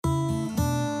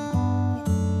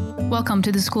Welcome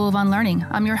to the School of Unlearning.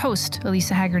 I'm your host,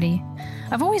 Elisa Haggerty.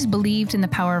 I've always believed in the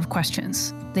power of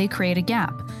questions. They create a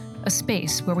gap, a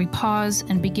space where we pause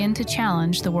and begin to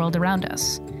challenge the world around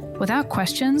us. Without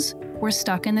questions, we're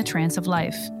stuck in the trance of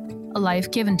life, a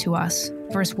life given to us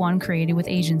versus one created with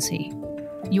agency.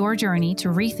 Your journey to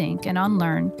rethink and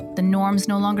unlearn the norms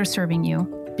no longer serving you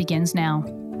begins now.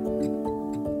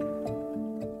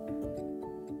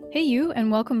 Hey you,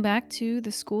 and welcome back to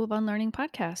the School of Unlearning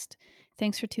podcast.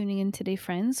 Thanks for tuning in today,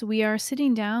 friends. We are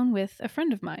sitting down with a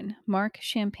friend of mine, Marc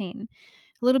Champagne.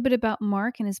 A little bit about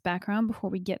Marc and his background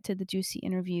before we get to the juicy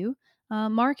interview.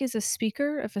 Marc is a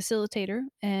speaker, a facilitator,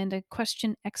 and a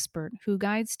question expert who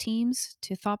guides teams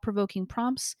to thought-provoking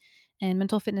prompts and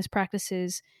mental fitness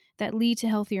practices that lead to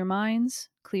healthier minds,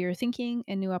 clearer thinking,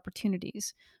 and new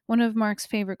opportunities. One of Marc's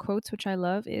favorite quotes, which I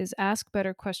love, is "Ask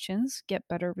better questions, get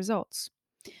better results."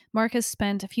 Marc has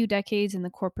spent a few decades in the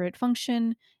corporate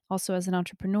function, also as an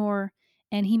entrepreneur,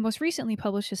 and he most recently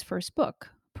published his first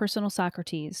book, Personal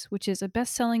Socrates, which is a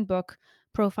best-selling book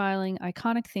profiling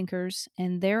iconic thinkers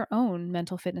and their own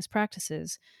mental fitness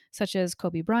practices, such as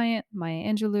Kobe Bryant, Maya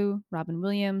Angelou, Robin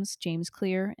Williams, James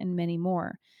Clear, and many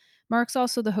more. Marc's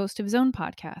also the host of his own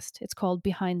podcast. It's called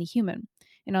Behind the Human.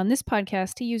 And on this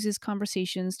podcast, he uses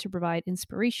conversations to provide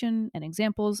inspiration and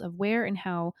examples of where and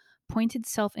how pointed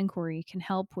self-inquiry can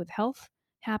help with health,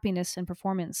 happiness, and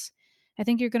performance. I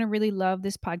think you're going to really love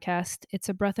this podcast. It's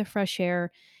a breath of fresh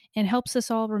air and helps us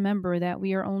all remember that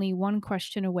we are only one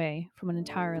question away from an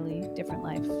entirely different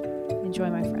life. Enjoy,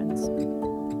 my friends.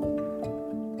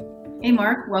 Hey,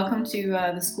 Marc, welcome to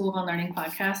the School of Unlearning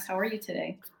podcast. How are you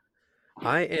today?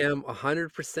 I am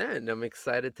 100%. I'm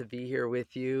excited to be here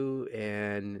with you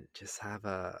and just have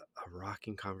a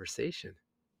rocking conversation.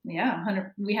 Yeah,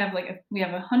 100. We have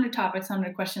 100 topics,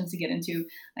 100 questions to get into.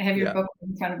 I have your Yeah. book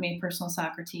in front of me, Personal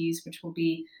Socrates, which will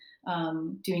be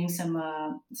doing some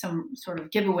sort of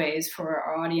giveaways for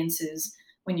our audiences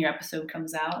when your episode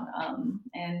comes out.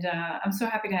 And I'm so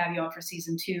happy to have you on for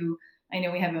season 2. I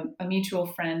know we have a mutual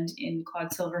friend in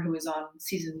Claude Silver who was on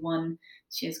season 1.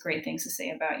 She has great things to say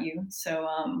about you. So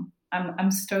I'm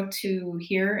stoked to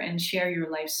hear and share your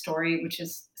life story, which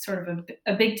is sort of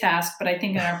a big task, but I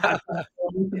think in our podcast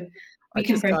I we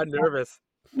can just break got it down. nervous.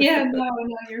 Yeah, no,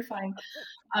 you're fine.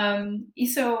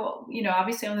 So,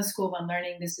 obviously on the School of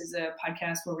Unlearning, this is a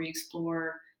podcast where we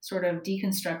explore sort of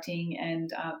deconstructing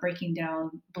and breaking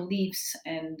down beliefs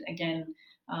and, again,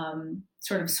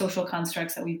 sort of social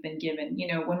constructs that we've been given.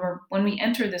 When we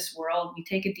enter this world, we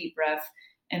take a deep breath,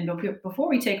 and before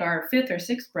we take our 5th or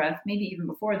 6th breath, maybe even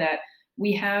before that,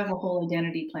 we have a whole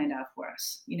identity planned out for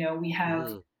us. We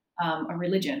have Mm, a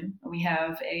religion. We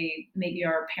have maybe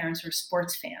our parents are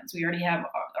sports fans. We already have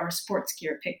our sports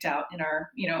gear picked out in our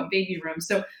baby room.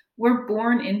 So we're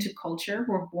born into culture.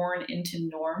 We're born into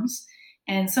norms,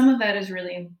 and some of that is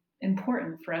really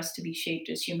important for us to be shaped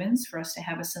as humans, for us to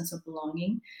have a sense of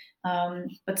belonging.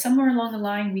 But somewhere along the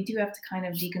line, we do have to kind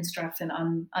of deconstruct and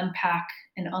unpack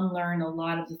and unlearn a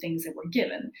lot of the things that we're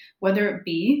given. Whether it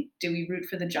be, do we root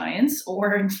for the Giants,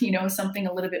 or something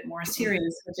a little bit more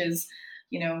serious, which is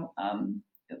you know, um,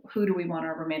 who do we want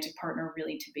our romantic partner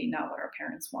really to be, not what our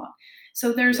parents want.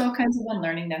 So there's yeah. all kinds of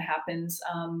unlearning that happens.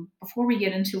 Before we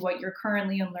get into what you're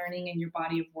currently unlearning in your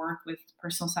body of work with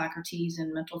Personal Socrates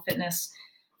and mental fitness,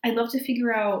 I'd love to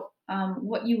figure out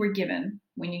what you were given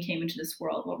when you came into this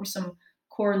world. What were some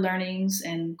core learnings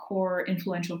and core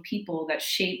influential people that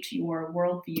shaped your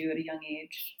worldview at a young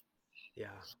age? Yeah.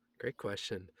 Great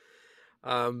question.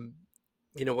 Um,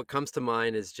 what comes to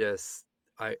mind is just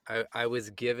I was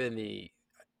given the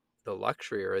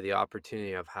luxury or the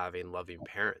opportunity of having loving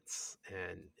parents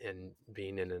and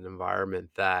being in an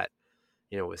environment that,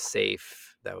 was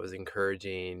safe, that was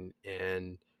encouraging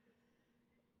and,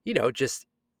 just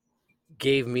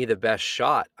gave me the best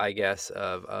shot, I guess,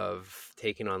 of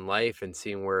taking on life and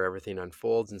seeing where everything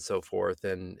unfolds and so forth.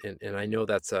 And I know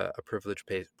that's a privileged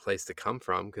place to come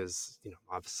from because,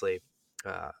 obviously,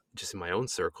 just in my own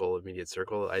circle, immediate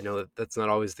circle, I know that that's not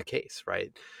always the case,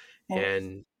 right? Right.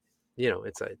 And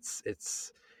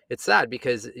it's sad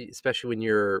because especially when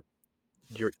you're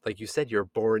like you said, you're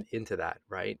born into that,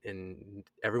 right? And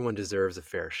everyone deserves a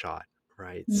fair shot,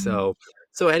 right? Mhm.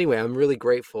 So anyway, I'm really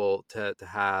grateful to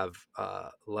have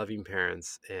loving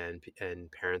parents and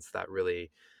parents that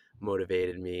really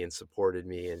motivated me and supported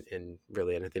me and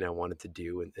really anything I wanted to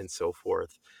do and so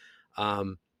forth.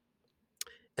 Um,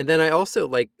 and then I also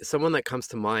like someone that comes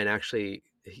to mind actually.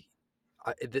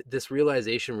 This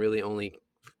realization really only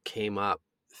came up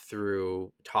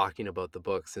through talking about the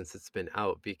book since it's been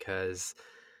out because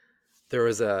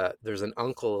there's an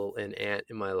uncle and aunt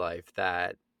in my life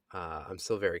that I'm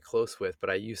still very close with, but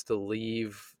I used to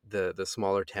leave the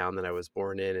smaller town that I was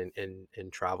born in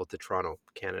and travel to Toronto,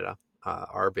 Canada,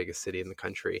 our biggest city in the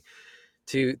country,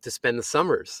 to spend the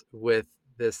summers with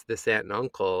this aunt and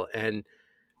uncle. And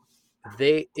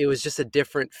it was just a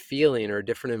different feeling or a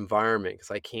different environment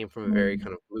because I came from a very Mm,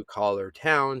 kind of blue collar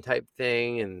town type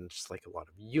thing and just like a lot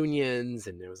of unions,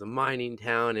 and it was a mining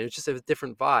town, and it was just a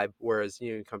different vibe. Whereas,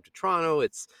 you come to Toronto,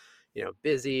 it's,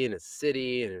 busy and it's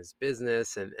city and it's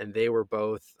business, and they were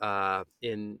both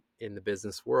in the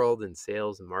business world and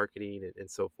sales and marketing and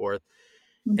so forth.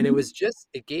 And it mhm, was just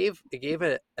it gave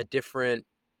a different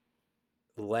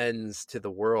lens to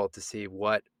the world to see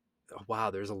what, oh, wow,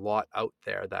 there's a lot out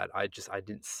there that I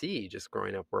didn't see just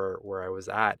growing up where I was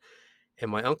at.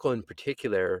 And my uncle in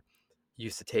particular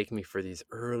used to take me for these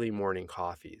early morning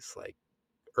coffees, like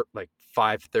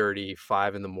 5:30,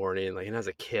 5 in the morning. Like, and as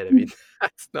a kid, I mean, mm.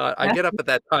 that's not, I get That's up at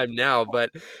that time now,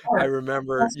 but I smart.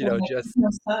 remember, That's what makes just, the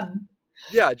most fun.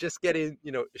 yeah, just getting,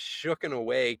 shook and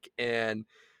awake, and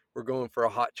we're going for a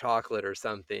hot chocolate or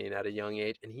something at a young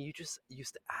age. And he just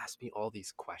used to ask me all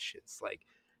these questions like,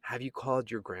 have you called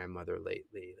your grandmother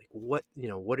lately? Like, what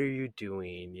are you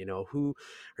doing? Who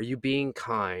are you being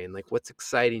kind? Like, what's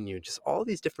exciting you? Just all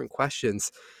these different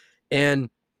questions. And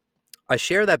I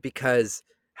share that because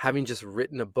having just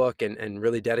written a book and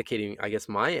really dedicating, I guess,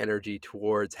 my energy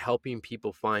towards helping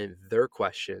people find their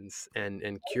questions and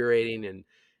curating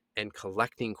and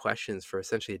collecting questions for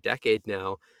essentially a decade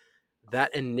now,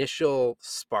 that initial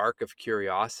spark of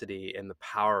curiosity and the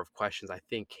power of questions, I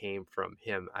think, came from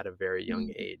him at a very young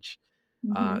Mm, age.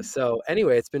 mhm. So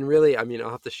anyway, it's been really, I mean, I'll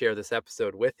have to share this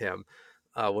episode with him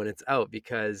when it's out,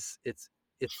 because it's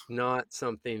not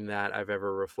something that I've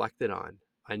ever reflected on.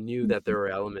 I knew that there were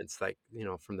elements like,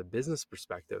 from the business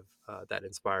perspective, that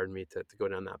inspired me to go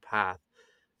down that path.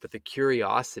 But the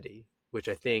curiosity, which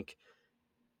I think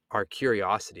our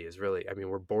curiosity is really, I mean,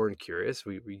 we're born curious.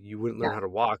 You wouldn't Yeah, learn how to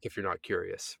walk if you're not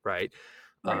curious, right?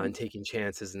 right. And taking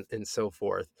chances and so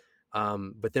forth.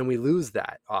 But then we lose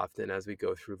that often as we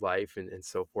go through life and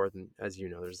so forth. And as you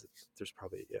know, there's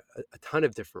probably a ton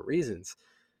of different reasons,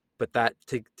 but that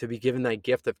to be given that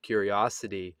gift of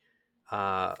curiosity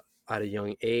uh, at a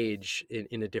young age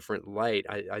in a different light,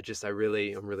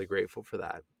 I'm really grateful for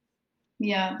that.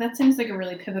 Yeah, that seems like a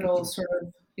really pivotal sort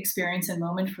of experience and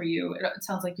moment for you. It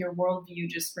sounds like your worldview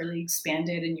just really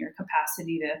expanded and your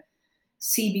capacity to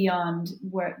see beyond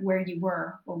where you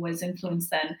were or was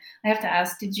influenced then. I have to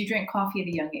ask, did you drink coffee at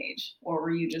a young age or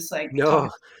were you just like talking No,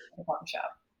 at a coffee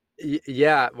shop?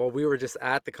 Yeah, well, we were just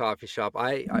at the coffee shop.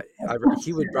 I'm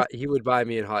curious. He would buy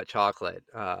me a hot chocolate.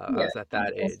 I Yeah. was at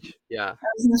that age. Yeah. I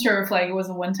wasn't sure if like it was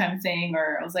a one-time thing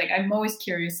or I was like, I'm always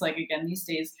curious. Like again, these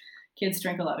days, kids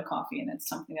drink a lot of coffee, and it's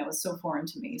something that was so foreign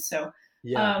to me. So,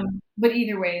 Yeah. but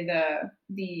either way,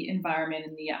 the environment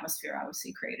and the atmosphere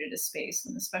obviously created a space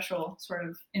and a special sort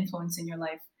of influence in your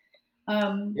life.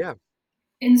 Um, Yeah.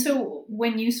 and so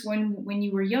when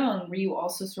you were young, were you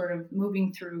also sort of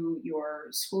moving through your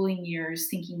schooling years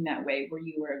thinking that way, where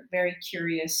you were very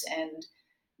curious and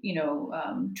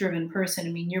driven person?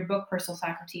 I mean, your book Personal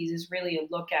Faculties is really a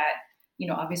look at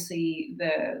obviously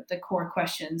the core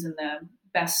questions and the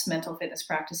best mental fitness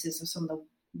practices of some of the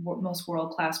most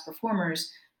world class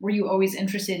performers. Were you always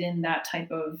interested in that type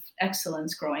of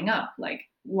excellence growing up, like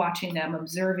watching them,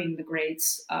 observing the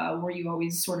greats? Were you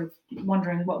always sort of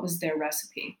wondering what was their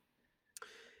recipe?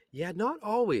 Yeah, not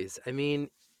always. I mean,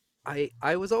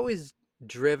 I was always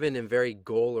driven and very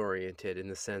goal oriented in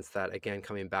the sense that, again,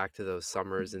 coming back to those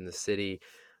summers in the city,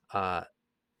 uh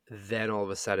then all of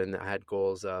a sudden I had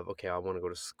goals of, okay, I want to go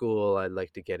to school. I'd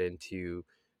like to get into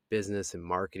business and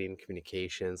marketing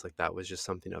communications. Like, that was just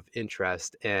something of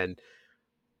interest. And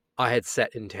I had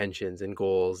set intentions and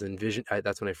goals and vision.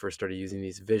 That's when I first started using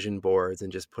these vision boards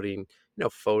and just putting,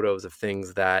 photos of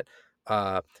things that,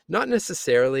 not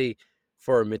necessarily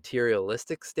for a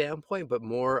materialistic standpoint, but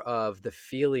more of the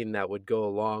feeling that would go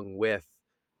along with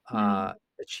Mm,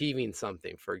 achieving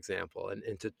something, for example,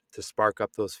 and to spark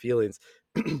up those feelings.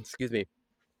 Excuse me.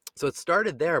 So it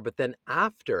started there, but then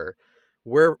after,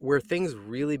 where things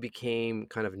really became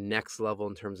kind of next level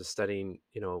in terms of studying,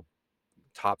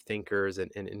 top thinkers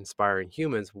and inspiring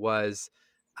humans, was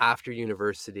after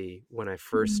university. When I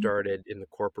first mm, started in the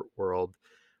corporate world,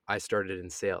 I started in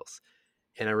sales.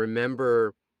 And I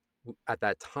remember at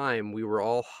that time, we were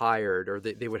all hired, or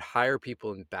they would hire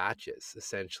people in batches,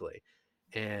 essentially.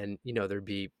 And, there'd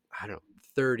be, I don't know,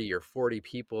 30 or 40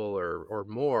 people or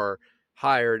more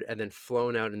hired, and then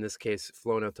flown out, in this case,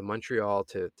 flown out to Montreal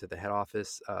to the head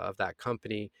office of that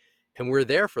company. And we're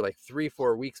there for like 3,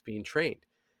 4 weeks being trained.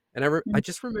 And I mm,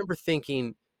 just remember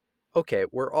thinking, okay,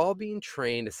 we're all being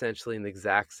trained essentially in the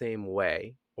exact same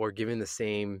way or given the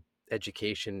same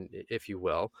education, if you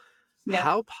will. Yeah.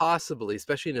 How possibly,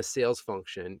 especially in a sales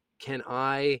function, can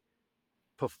I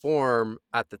perform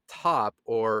at the top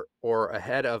or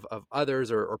ahead of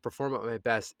others or perform at my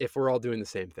best if we're all doing the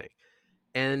same thing?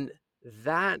 And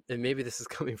and maybe this is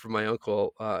coming from my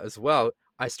uncle as well.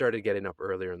 I started getting up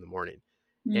earlier in the morning.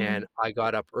 Mm, And I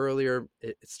got up earlier.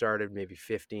 It started maybe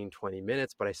 15, 20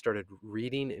 minutes, but I started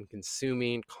reading and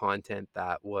consuming content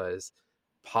that was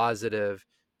positive,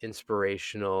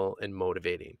 inspirational, and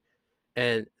motivating.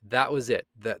 And that was it.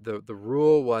 The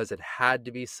rule was it had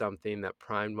to be something that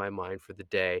primed my mind for the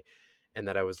day and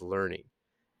that I was learning.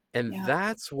 And yeah.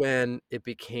 that's when it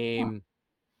Huh. became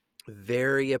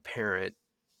very apparent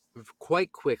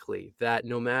quite quickly that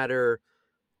no matter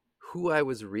who I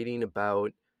was reading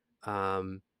about,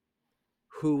 um,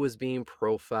 who was being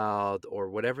profiled, or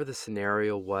whatever the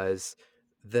scenario was,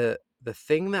 the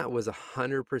thing that was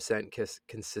 100%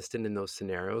 consistent in those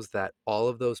scenarios that all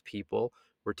of those people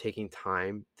were taking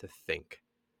time to think,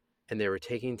 and they were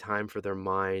taking time for their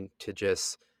mind to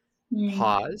just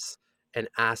Mm, pause and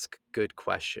ask good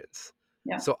questions.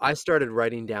 yeah. So I started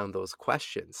writing down those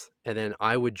questions, and then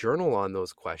I would journal on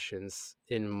those questions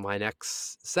in my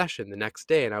next session the next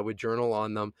day, and I would journal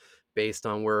on them based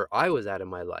on where I was at in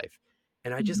my life.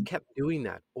 And I just Mhm. kept doing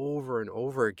that over and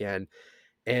over again.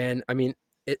 And I mean,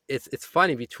 it's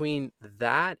funny between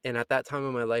that and at that time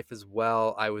in my life as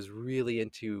well, I was really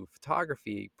into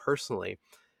photography personally.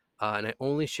 And I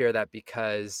only share that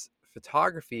because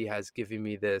photography has given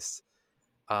me this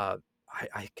uh,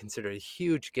 I consider it a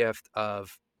huge gift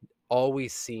of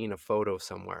always seeing a photo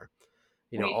somewhere,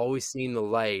 Right. always seeing the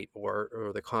light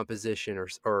or the composition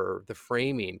or the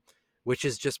framing, which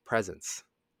is just presence,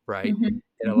 right? Mhm.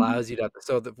 It Mhm. allows you to,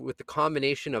 so with the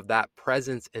combination of that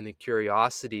presence and the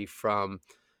curiosity from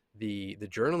the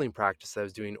journaling practice I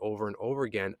was doing over and over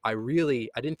again, I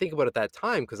didn't think about it at that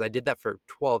time because I did that for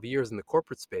 12 years in the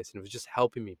corporate space and it was just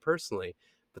helping me personally.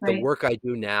 But the Right. work I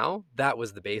do now, that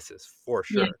was the basis for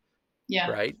Yeah. sure.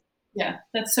 Yeah. Right? Yeah.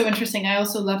 That's so interesting. I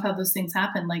also love how those things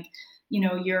happen. Like,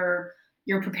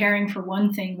 you're preparing for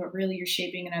one thing, but really you're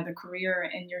shaping another career,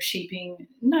 and you're shaping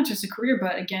not just a career,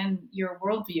 but again, your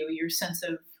worldview, your sense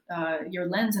of your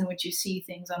lens in which you see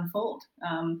things unfold.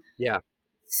 Yeah,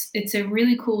 It's a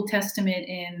really cool testament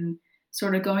in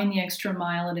sort of going the extra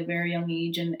mile at a very young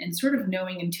age, and sort of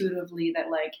knowing intuitively that,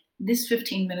 like, this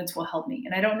 15 minutes will help me.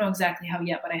 And I don't know exactly how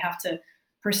yet, but I have to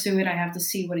pursue it. I have to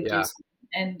see what it yeah. gives me.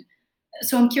 And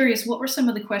so I'm curious, what were some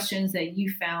of the questions that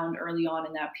you found early on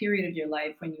in that period of your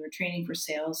life when you were training for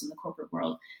sales in the corporate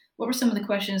world? What were some of the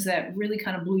questions that really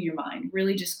kind of blew your mind,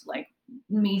 really just like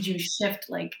made you shift,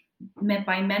 like, met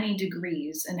by many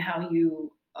degrees, and how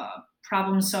you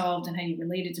problem solved, and how you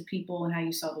related to people, and how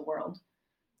you saw the world?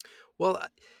 Well,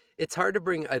 it's hard to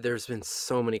bring there's been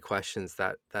so many questions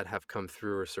that have come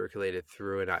through or circulated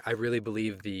through, and I really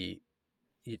believe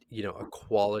a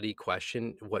quality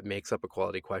question, what makes up a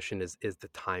quality question is the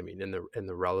timing and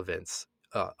the relevance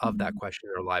of that Mhm. question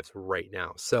in our lives right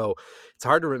now. So it's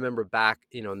hard to remember back,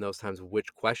 in those times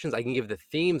which questions. I can give the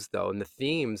themes though, and the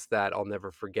themes that I'll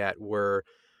never forget were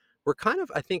kind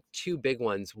of, I think, two big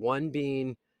ones. One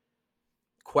being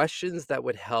questions that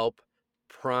would help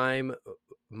prime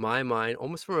my mind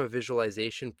almost from a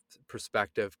visualization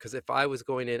perspective, because if I was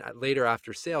going in later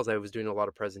after sales, I was doing a lot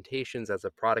of presentations as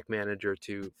a product manager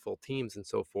to full teams and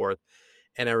so forth.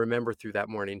 And I remember through that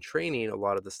morning training, a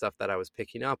lot of the stuff that I was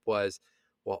picking up was,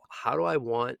 well, how do I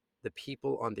want the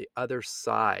people on the other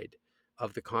side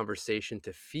of the conversation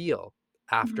to feel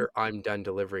Mhm. after I'm done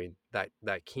delivering that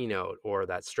keynote or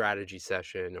that strategy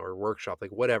session or workshop,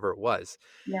 like whatever it was.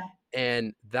 Yeah.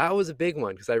 And that was a big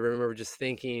one because I remember just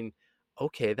thinking,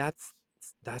 okay,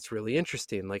 that's really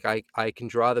interesting. Like I can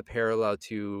draw the parallel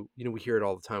to, we hear it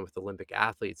all the time with Olympic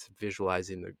athletes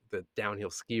visualizing the downhill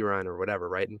ski run or whatever,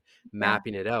 right? And Yeah.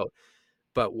 mapping it out.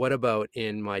 But what about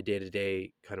in my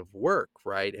day-to-day kind of work,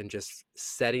 right? And just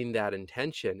setting that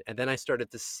intention. And then I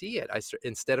started to see it.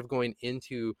 Instead of going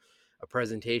into a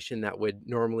presentation that would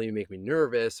normally make me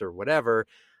nervous or whatever,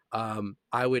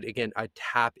 I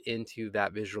tap into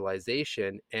that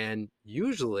visualization. And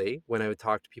usually when I would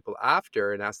talk to people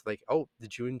after and ask like, "Oh,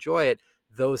 did you enjoy it?"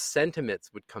 Those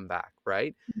sentiments would come back,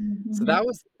 right? So Mhm.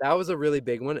 that was a really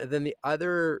big one. And then the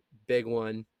other big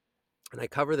one, and I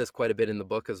cover this quite a bit in the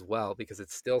book as well, because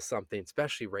it's still something,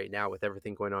 especially right now with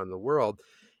everything going on in the world,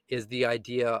 is the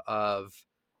idea of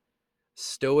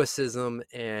stoicism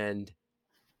and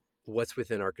what's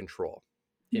within our control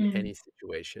in Mhm. any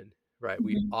situation, right?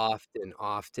 We Mhm. often,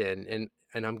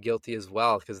 and I'm guilty as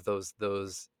well, because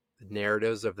those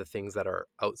narratives of the things that are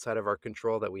outside of our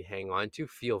control that we hang on to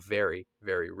feel very,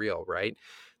 very real, right?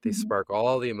 They Mhm. spark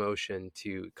all the emotion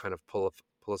to kind of pull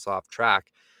us off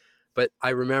track. But I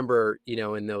remember,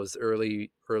 in those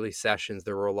early sessions,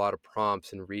 there were a lot of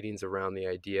prompts and readings around the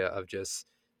idea of just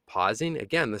pausing.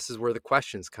 Again, this is where the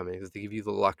questions come in, because they give you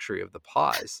the luxury of the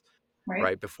pause, Right?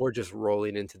 right? Before just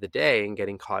rolling into the day and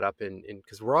getting caught up in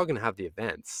because we're all going to have the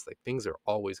events, like things are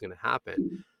always going to happen.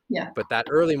 Yeah. But that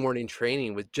early morning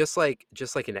training was just like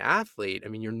an athlete. I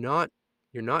mean, you're not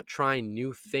trying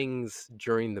new things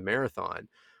during the marathon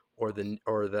or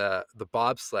the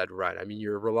bobsled run. I mean,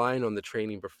 you're relying on the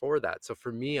training before that. So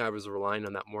for me, I was relying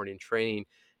on that morning training,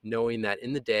 knowing that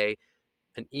in the day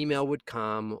an email would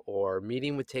come or a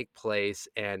meeting would take place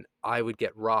and I would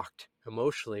get rocked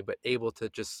emotionally, but able to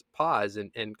just pause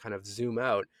and kind of zoom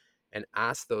out and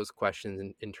ask those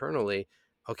questions internally.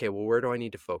 Okay, well, where do I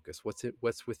need to focus?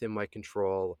 What's within my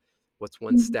control? What's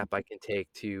one Mhm. step I can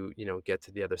take to, get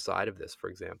to the other side of this, for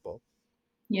example?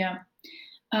 Yeah.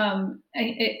 I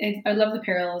love the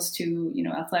parallels to,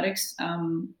 athletics. I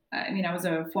mean, I was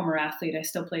a former athlete. I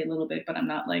still play a little bit, but I'm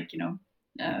not like,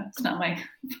 it's not my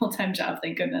full-time job,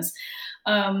 thank goodness.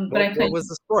 But What was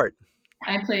the sport?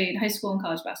 I played high school and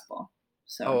college basketball.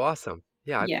 Oh, So awesome.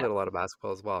 Yeah, I yeah, played a lot of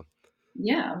basketball as well.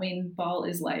 yeah. I mean, ball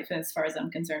is life as far as I'm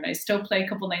concerned. I still play a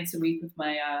couple nights a week with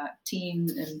my team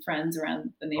and friends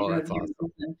around the Oh, neighborhood that's here in awesome.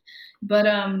 Brooklyn. But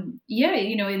yeah,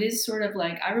 it is sort of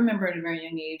like I remember at a very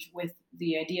young age with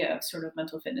the idea of sort of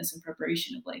mental fitness and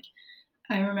preparation of like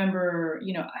I remember,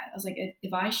 I was like,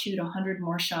 if I shoot 100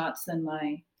 more shots than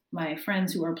my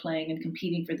friends who are playing and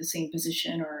competing for the same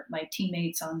position, or my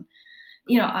teammates on,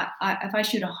 if I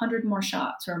shoot 100 more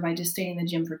shots, or if I just stay in the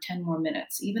gym for 10 more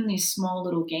minutes, even these small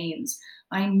little gains,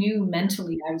 I knew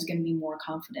mentally I was going to be more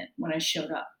confident when I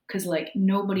showed up. Cause like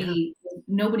Yeah,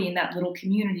 nobody in that little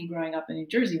community growing up in New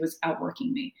Jersey was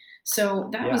outworking me. So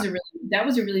yeah, that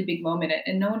was a really big moment.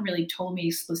 And no one really told me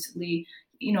explicitly,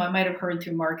 I might have heard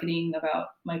through marketing about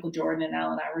Michael Jordan and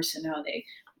Allen Iverson, how they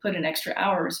put in extra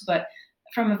hours, but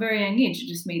from a very young age, it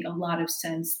just made a lot of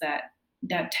sense that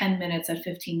that 10 minutes, that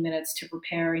 15 minutes to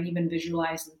prepare and even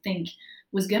visualize and think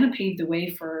was going to pave the way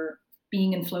for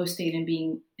being in flow state and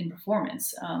being in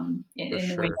performance for in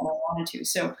the way sure. that I wanted to.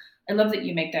 So I love that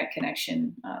you make that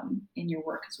connection in your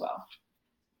work as well.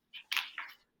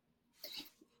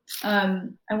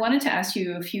 I wanted to ask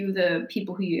you a few of the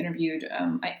people who you interviewed.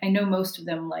 I know most of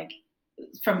them like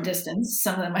from distance.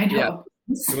 Some of them I know Yeah, up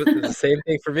it was the close. same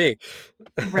thing for me.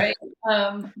 Right.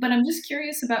 But I'm just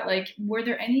curious about like, were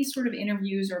there any sort of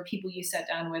interviews or people you sat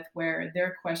down with where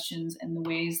their questions and the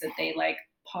ways that they like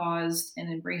paused and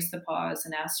embraced the pause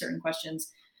and asked certain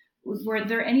questions, were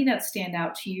there any that stand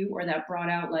out to you or that brought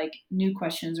out like new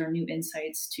questions or new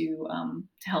insights to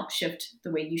help shift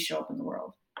the way you show up in the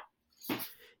world?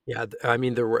 Yeah, I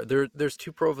mean, there's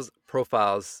two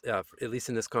profiles, at least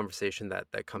in this conversation, that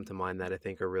come to mind that I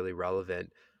think are really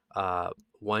relevant.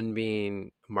 One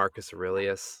being Marcus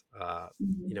Aurelius,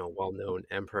 Mhm. well-known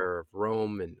emperor of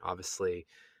Rome, and obviously,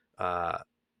 uh,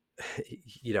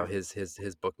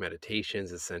 his book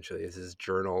Meditations essentially is his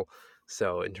journal.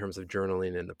 So in terms of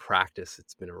journaling and the practice,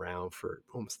 it's been around for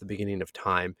almost the beginning of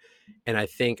time. And I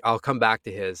think I'll come back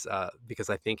to his, because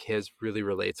I think his really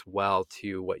relates well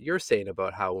to what you're saying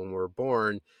about how when we're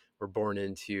born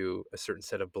into a certain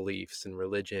set of beliefs and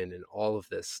religion and all of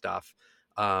this stuff.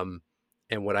 Um,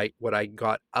 and what I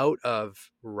got out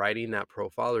of writing that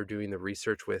profile or doing the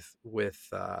research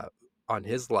with on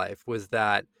his life was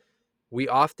that we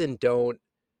often don't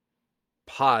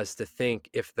pause to think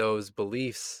if those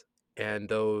beliefs and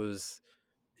those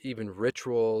even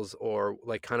rituals or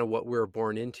like kind of what we were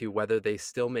born into, whether they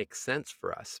still make sense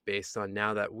for us based on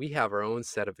now that we have our own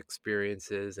set of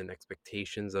experiences and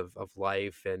expectations of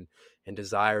life and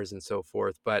desires and so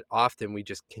forth. But often we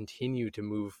just continue to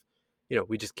move,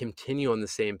 we just continue on the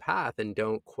same path and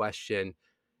don't question.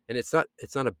 And it's not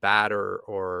a bad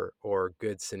or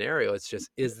good scenario. It's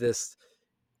just,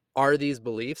 are these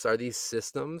beliefs, are these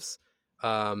systems,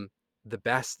 um, the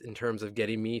best in terms of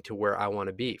getting me to where I want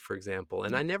to be, for example?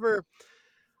 And I never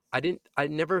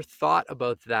thought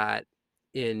about that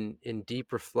in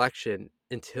deep reflection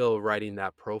until writing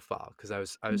that profile,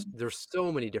 because there's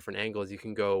so many different angles you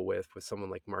can go with someone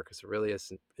like Marcus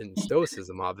Aurelius and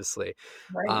Stoicism, obviously.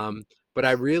 Right. Um, but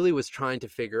I really was trying to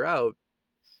figure out,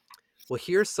 well,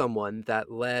 here's someone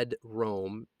that led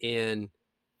Rome in,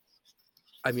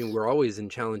 I mean, we're always in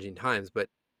challenging times, but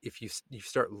if you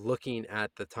start looking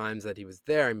at the times that he was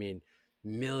there, I mean,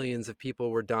 millions of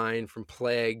people were dying from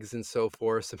plagues and so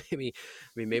forth. So maybe, I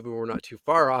mean, maybe we're not too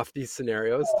far off these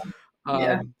scenarios.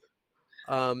 Yeah. Um,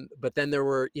 But then there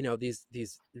were,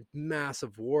 these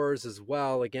massive wars as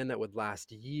well, again, that would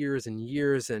last years and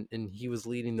years, and he was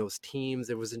leading those teams.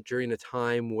 It was during a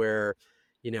time where,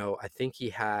 I think he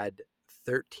had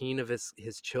 13 of his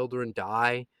children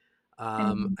die.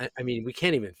 Mhm. I mean, we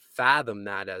can't even fathom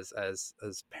that as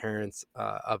parents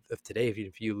of today.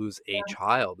 If you lose a Yeah,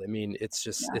 child, I mean, it's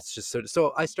just yeah. it's just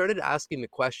so I started asking the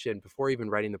question before even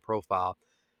writing the profile: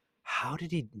 how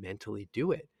did he mentally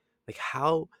do it? Like,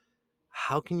 how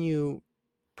can you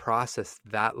process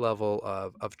that level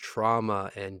of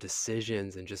trauma and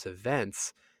decisions and just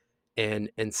events and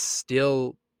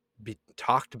still be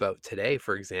talked about today,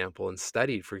 for example, and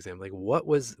studied, for example? Like, what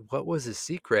was his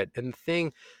secret? And the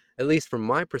thing, at least from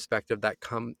my perspective, that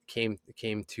came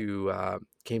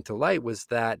to light, was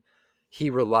that he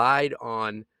relied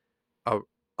on a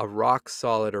a rock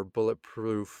solid or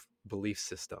bulletproof belief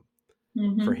system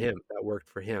for Mhm. him, that worked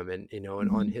for him. And and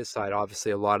on Mhm. his side,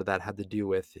 obviously a lot of that had to do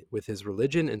with his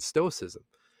religion and stoicism.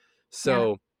 Yeah.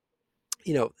 So,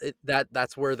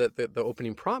 that's where the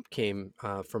opening prompt came,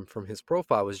 from his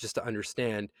profile, was just to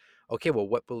understand, okay, well,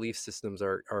 what belief systems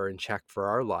are in check for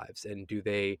our lives, and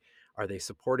are they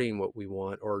supporting what we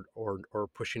want, or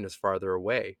pushing us farther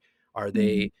away? Are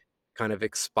Mhm. they kind of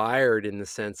expired in the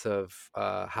sense of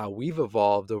how we've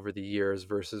evolved over the years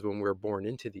versus when we were born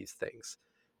into these things?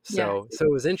 Yeah. So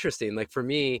it was interesting. Like, for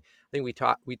me, I think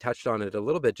we touched on it a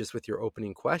little bit just with your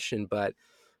opening question, but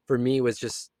for me was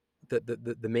just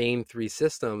the main three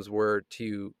systems were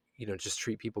to, just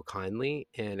treat people kindly,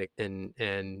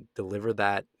 and deliver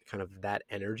that kind of that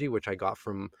energy which I got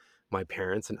from my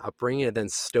parents and upbringing. And then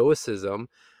stoicism,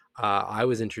 I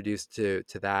was introduced to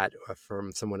that,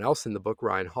 from someone else in the book,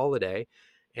 Ryan Holiday,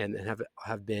 and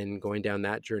have been going down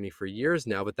that journey for years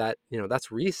now. But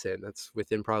that's recent, that's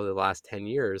within probably the last 10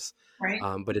 years. Right.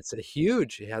 But it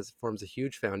forms a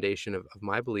huge foundation of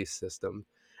my belief system.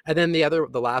 And then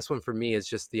the last one for me is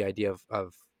just the idea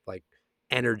of like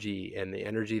energy, and the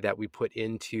energy that we put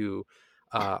into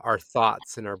our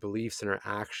thoughts and our beliefs and our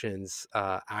actions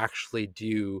actually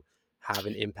do have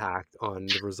an impact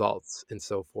on the results and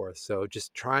so forth. So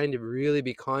just trying to really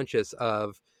be conscious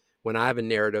of, when I have a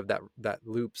narrative that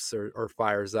loops or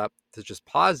fires up, to just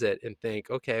pause it and think,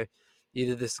 okay,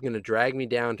 either this is going to drag me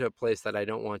down to a place that I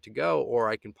don't want to go, or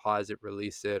I can pause it,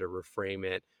 release it, or reframe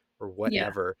it, or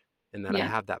Yeah. whatever, and that I Yeah.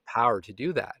 have that power to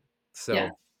do that. Yeah.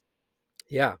 So,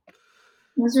 yeah,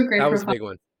 Those are that great was a profiles. big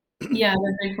one. Yeah,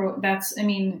 that's I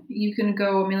mean, you can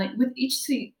go a million with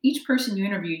each person you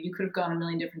interview, you could have gone a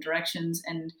million different directions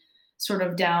and sort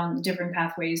of down different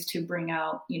pathways to bring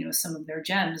out, some of their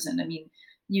gems. And I mean,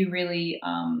 you really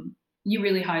you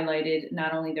really highlighted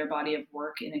not only their body of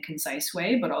work in a concise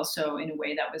way, but also in a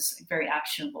way that was very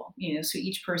actionable. So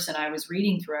each person I was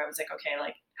reading through, I was like, okay,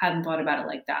 like hadn't thought about it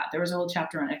like that. There was a whole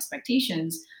chapter on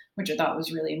expectations, which I thought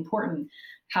was really important.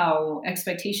 How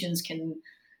expectations can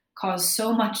cause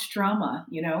so much drama,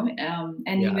 and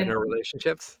Yeah, in even our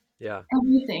relationships. Yeah,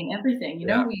 everything,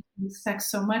 yeah. we expect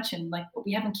so much, and like, but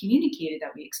we haven't communicated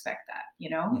that we expect that,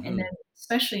 and then Hmm.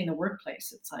 especially in the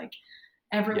workplace, it's like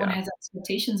everyone Yeah, has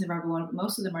expectations of everyone, but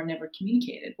most of them are never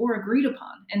communicated or agreed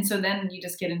upon. And so then you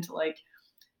just get into like,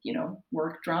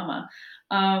 work drama.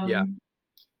 yeah. Um,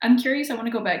 I'm curious. I want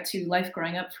to go back to life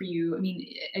growing up for you. I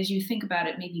mean, as you think about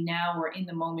it, maybe now or in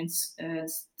the moments,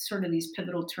 sort of these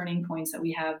pivotal turning points that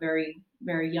we have very,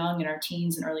 very young in our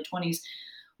teens and early 20s,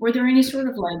 were there any sort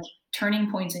of like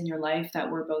turning points in your life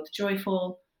that were both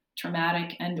joyful,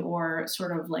 traumatic, and or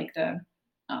sort of like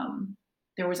um,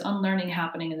 there was unlearning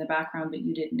happening in the background, but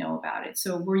you didn't know about it?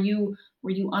 So were you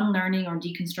unlearning or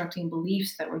deconstructing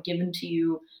beliefs that were given to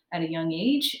you at a young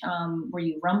age? Were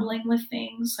you rumbling with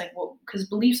things like, well, because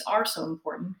beliefs are so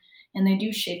important and they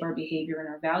do shape our behavior and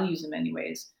our values in many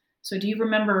ways. So do you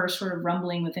remember sort of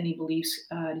rumbling with any beliefs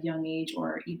at a young age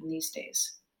or even these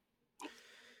days?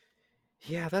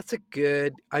 Yeah, that's a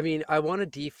good, I mean, I wanna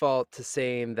default to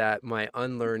saying that my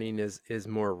unlearning is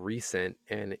more recent,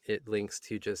 and it links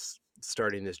to just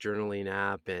starting this journaling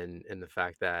app, and the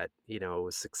fact that, it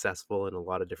was successful in a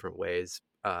lot of different ways,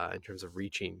 in terms of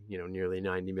reaching, nearly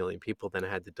 90 million people. Then I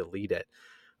had to delete it,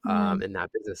 Mm, in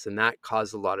that business, and that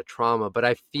caused a lot of trauma. But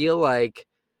I feel like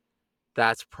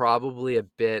that's probably a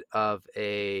bit of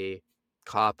a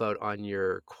cop out on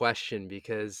your question,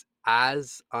 because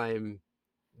as I'm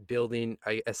building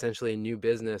essentially a new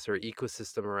business or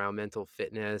ecosystem around mental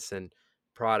fitness and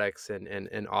products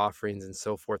and offerings and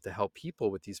so forth to help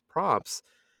people with these prompts,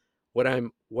 what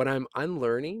I'm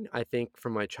unlearning, I think,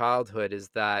 from my childhood, is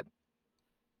that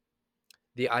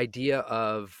the idea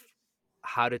of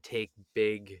how to take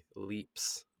big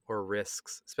leaps or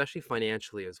risks, especially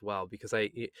financially as well, because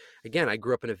again, I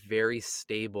grew up in a very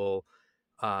stable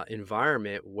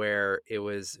environment where it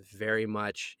was very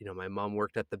much, my mom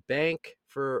worked at the bank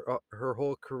for her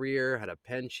whole career, had a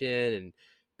pension and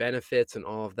benefits and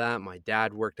all of that. My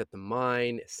dad worked at the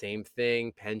mine, same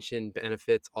thing, pension,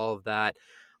 benefits, all of that.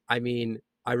 I mean,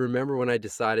 I remember when I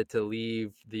decided to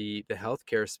leave the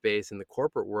healthcare space in the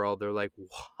corporate world, they're like,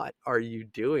 "What are you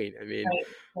doing?" I mean, Right,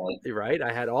 right. right?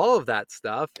 I had all of that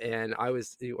stuff and I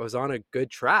was on a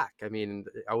good track. I mean,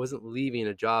 I wasn't leaving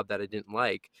a job that I didn't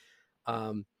like.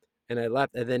 Um, and I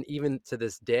left. And then even to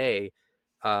this day,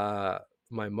 uh,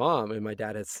 my mom and my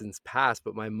dad has since passed,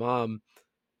 but my mom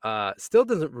still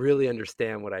doesn't really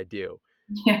understand what I do,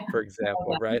 Yeah. for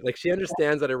example, right? Like she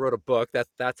understands that I wrote a book.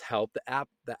 That's helped.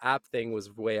 The app thing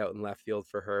was way out in left field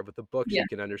for her, but the book Yeah, she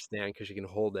can understand because she can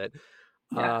hold it.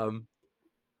 yeah. Um,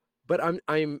 but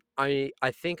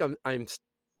I think I'm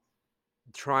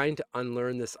trying to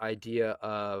unlearn this idea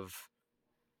of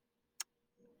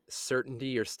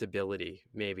certainty or stability,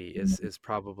 maybe Mhm. is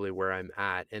probably where I'm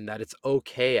at, and that it's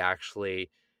okay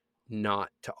actually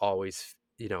not to always,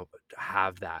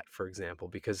 have that, for example,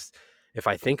 because if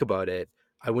I think about it,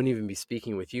 I wouldn't even be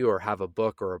speaking with you or have a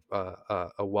book or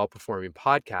a well-performing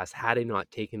podcast had I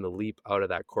not taken the leap out of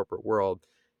that corporate world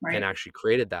and Right. actually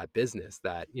created that business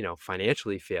that,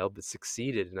 financially failed but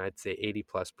succeeded in, I'd say,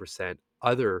 80+%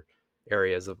 other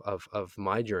areas of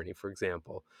my journey, for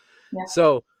example. Yeah.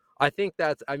 So I think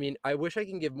I mean, I wish I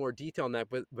can give more detail on that,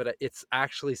 but it's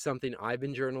actually something I've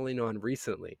been journaling on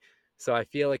recently. So I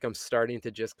feel like I'm starting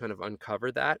to just kind of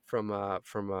uncover that from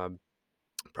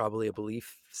probably a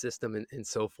belief system and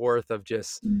so forth of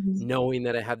just Mhm. knowing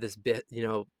that I have this bit,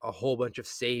 a whole bunch of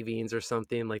savings or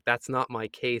something. Like that's not my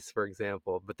case, for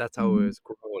example, but that's how I Mhm. was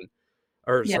grown,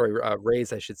 or Yeah. sorry,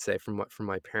 raised, I should say, from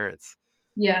my parents.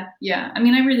 Yeah, yeah. I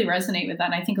mean, I really resonate with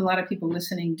that, and I think a lot of people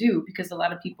listening do because a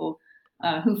lot of people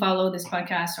who follow this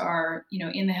podcast are,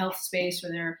 in the health space or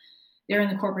they're in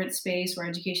the corporate space or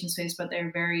education space, but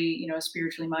they're very,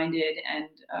 spiritually minded and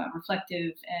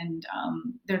reflective, and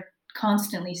they're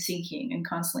constantly seeking and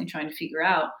constantly trying to figure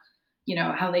out,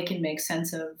 how they can make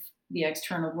sense of the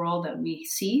external world that we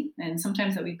see and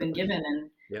sometimes that we've been given,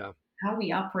 and Yeah. how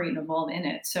we operate and evolve in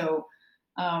it. So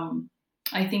um,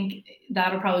 I think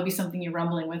that'll probably be something you're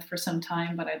rumbling with for some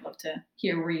time, but I'd love to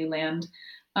hear where you land.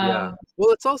 Yeah. Um,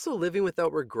 Well, it's also living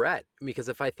without regret because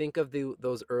if I think of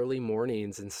those early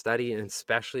mornings and studying, and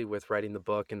especially with writing the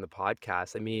book and the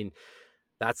podcast, I mean,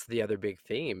 that's the other big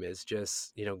theme is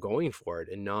just, going for it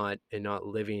and not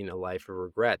living a life of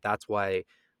regret. That's why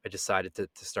I decided to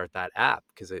start that app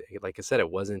because like I said,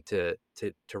 it wasn't to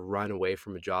run away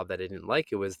from a job that I didn't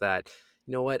like. It was that,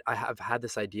 you know what, I have had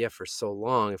this idea for so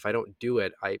long. If I don't do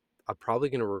it, I'm probably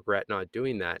going to regret not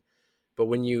doing that. But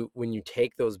when you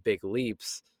take those big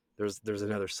leaps, there's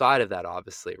another side of that,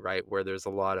 obviously, right? Where there's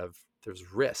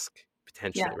risk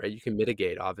yeah, potentially, right? You can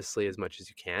mitigate obviously as much as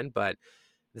you can, but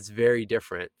it's very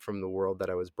different from the world that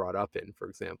I was brought up in, for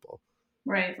example.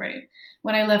 right, right.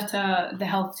 When I left the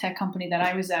health tech company that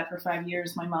I was at for 5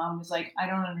 years, my mom was like, "I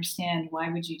don't understand. Why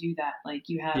would you do that? Like,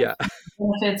 you have Yeah.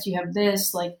 benefits, you have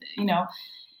this, like,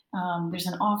 there's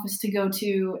an office to go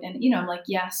to, and I'm like,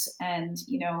 yes, and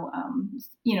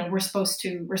we're supposed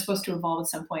to evolve at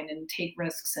some point and take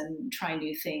risks and try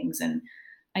new things, and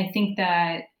I think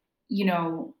that you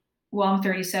know well, I'm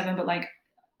 37, but like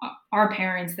our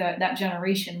parents, that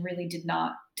generation really did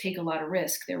not take a lot of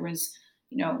risk. There was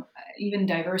even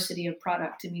diversity of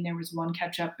product. I mean, there was one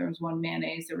ketchup, there was one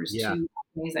mayonnaise, there was Yeah. two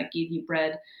companies that gave you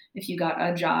bread. If you got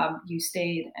a job, you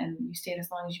stayed, and you stayed as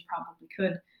long as you probably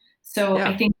could. So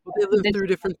I Yeah. think Well, they live this, through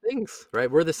different things, right?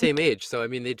 We're the same age. So, I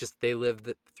mean, they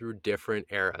lived through different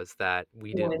eras that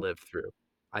we didn't live through.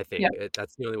 I yeah, think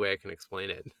that's the only way I can explain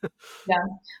it. yeah.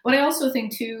 But I also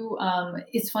think too,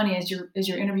 it's funny as you're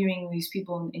interviewing these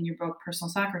people in your book, Personal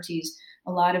Socrates.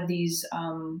 A lot of these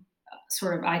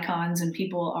sort of icons and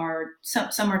people are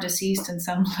some are deceased, and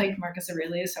some like Marcus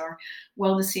Aurelius are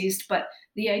well deceased. But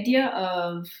the idea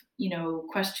of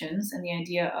questions, and the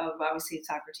idea of obviously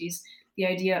Socrates, the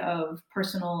idea of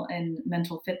personal and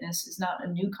mental fitness is not a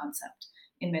new concept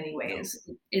in many No. ways.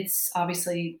 It's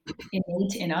obviously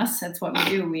innate in us. That's what we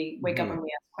do. We wake up Mhm. and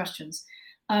we ask questions.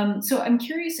 So I'm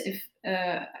curious if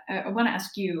I want to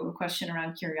ask you a question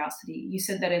around curiosity. You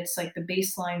said that it's like the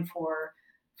baseline for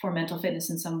mental fitness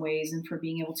in some ways, and for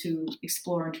being able to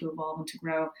explore and to evolve and to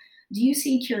grow. Do you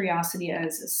see curiosity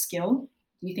as a skill?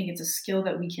 Do you think it's a skill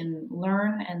that we can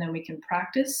learn and then we can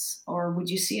practice, or would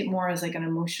you see it more as like an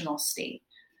emotional state?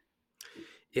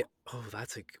 Yeah. Oh,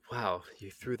 wow. You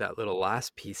threw that little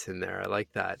last piece in there. I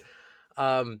like that.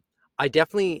 Um, I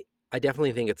definitely I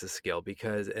definitely think it's a skill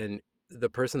because and the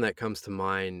person that comes to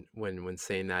mind when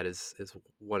saying that is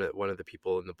one of the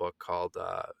people in the book called,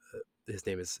 his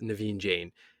name is Naveen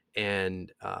Jain,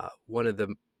 and, one of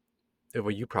the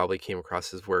well, you probably came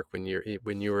across his work when you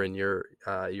were in your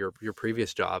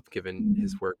previous job, given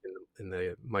his Mhm. work in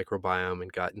the microbiome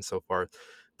and gut and so forth.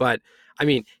 But I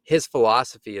mean, his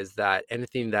philosophy is that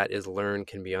anything that is learned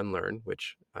can be unlearned,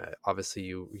 which obviously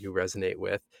you resonate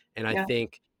with. And I Yeah.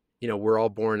 think we're all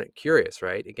born curious,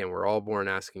 right? Again, we're all born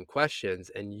asking questions,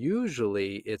 and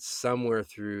usually it's somewhere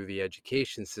through the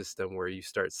education system where you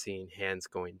start seeing hands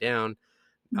going down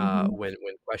Mhm. when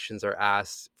questions are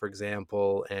asked, for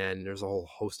example, and there's a whole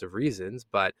host of reasons,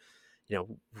 but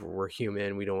we're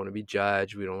human, we don't want to be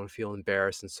judged, we don't want to feel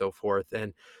embarrassed and so forth.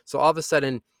 And so all of a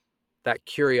sudden that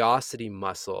curiosity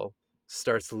muscle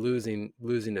starts losing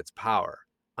its power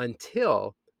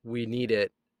until we need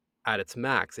it at its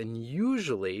max. And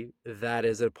usually that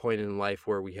is a point in life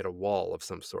where we hit a wall of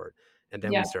some sort. And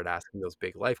then we Yeah. start asking those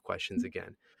big life questions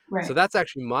again. So Right. that's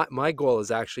actually my goal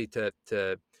is actually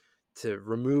to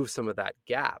remove some of that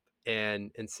gap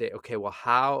and say, okay, well,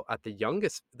 how at the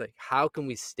youngest, like, how can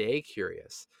we stay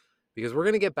curious? Because we're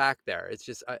going to get back there. It's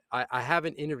just I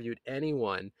haven't interviewed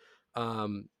anyone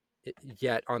um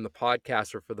yet on the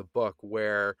podcast or for the book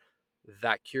where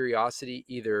that curiosity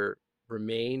either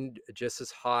remained just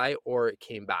as high or it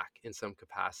came back in some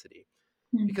capacity.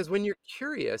 Mm. Because when you're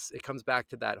curious, it comes back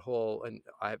to that whole, and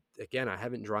I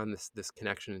haven't drawn this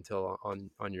connection until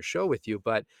on your show with you,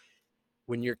 but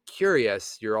when you're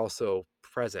curious, you're also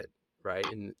present, right?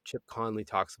 And Chip Conley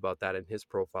talks about that in his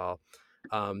profile.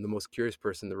 The most curious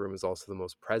person in the room is also the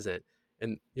most present.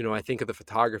 And I think of the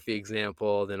photography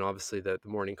example, then obviously the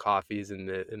morning coffees and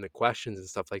the questions and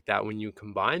stuff like that. When you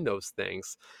combine those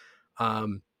things,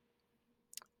 um,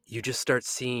 you just start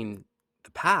seeing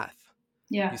the path.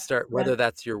 You Yeah. start, Yeah. whether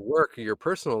that's your work or your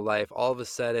personal life, all of a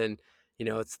sudden,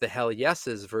 it's the hell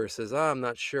yeses versus, oh, I'm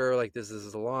not sure, like this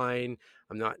is a line.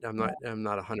 I'm not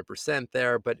 100%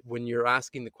 there. But when you're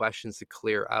asking the questions to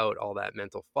clear out all that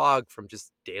mental fog from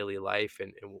just daily life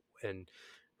and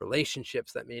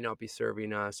relationships that may not be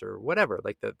serving us or whatever,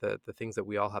 like the things that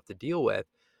we all have to deal with,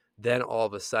 then all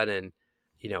of a sudden,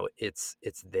 it's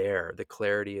there. The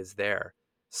clarity is there.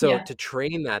 So Yeah. to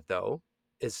train that though,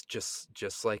 is just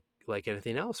like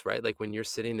anything else, right? Like when you're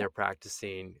sitting there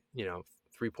practicing,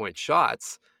 3-point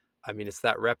shots, I mean, it's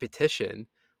that repetition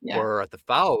Yeah. or at the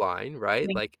foul line, right?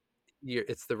 Like, Like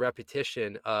it's the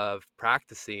repetition of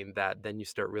practicing that then you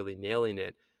start really nailing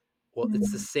it. Well,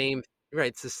 it's the mhm. same, right?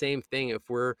 It's the same thing if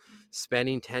we're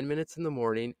spending 10 minutes in the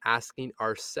morning asking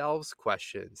ourselves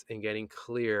questions and getting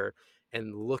clear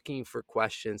and looking for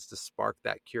questions to spark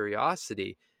that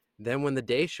curiosity. Then when the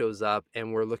day shows up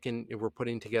and we're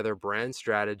putting together a brand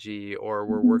strategy or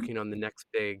we're Mhm. working on the next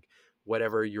big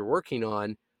whatever you're working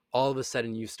on, all of a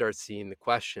sudden you start seeing the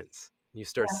questions, you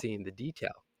start Yeah. seeing the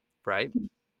detail, right?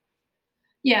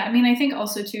 Yeah, I mean, I think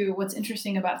also too, what's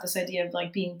interesting about this idea of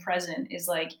like being present is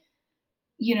like,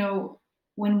 you know,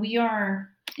 when we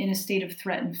are in a state of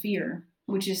threat and fear,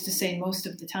 which is to say most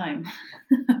of the time,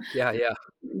 Yeah, yeah,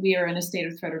 we are in a state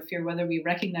of threat or fear, whether we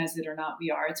recognize it or not, we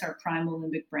are. It's our primal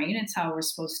limbic brain. It's how we're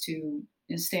supposed to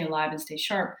stay alive and stay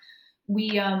sharp.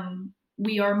 We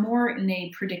are more in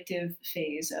a predictive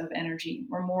phase of energy.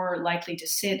 We're more likely to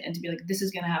sit and to be like, this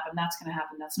is going to happen, that's going to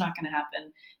happen, that's not going to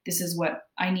happen. This is what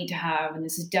I need to have, and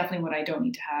this is definitely what I don't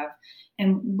need to have.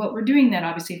 But we're doing that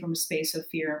obviously from a space of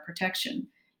fear and protection.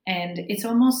 And it's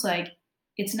almost like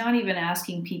it's not even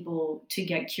asking people to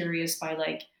get curious by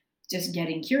like just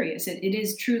getting curious. It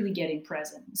is truly getting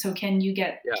present. So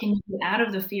yeah, can you get out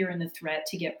of the fear and the threat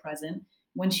to get present?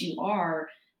 Once you are,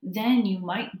 then you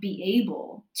might be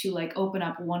able to like open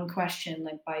up one question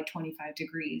like by 25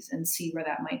 degrees and see where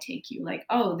that might take you. Like,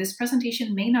 oh, this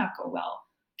presentation may not go well.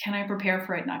 Can I prepare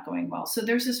for it not going well? So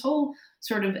there's this whole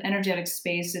sort of energetic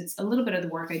space. It's a little bit of the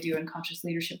work I do in conscious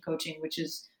leadership coaching, which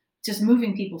is just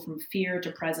moving people from fear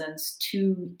to presence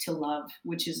to love,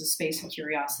 which is a space of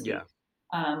curiosity. yeah,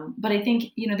 But I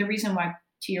think the reason why,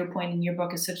 to your point, in your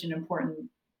book is such an important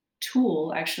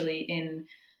tool, actually, in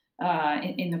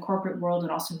the corporate world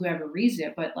and also whoever reads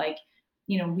it. But like,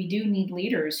 we do need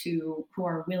leaders who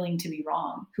are willing to be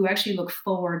wrong, who actually look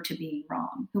forward to being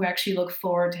wrong, who actually look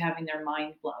forward to having their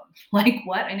mind blown. Like,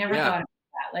 what? I never yeah. thought of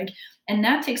that. Like, and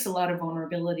that takes a lot of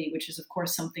vulnerability, which is of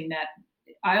course something that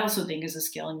I also think is a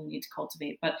skill and you need to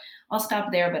cultivate. But I'll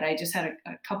stop there. But I just had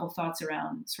a couple thoughts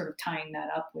around sort of tying that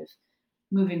up with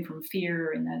moving from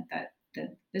fear, and that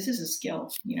this is a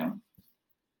skill.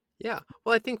 Yeah.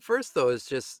 Well, I think first though is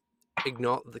just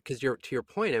acknowledge because you're to your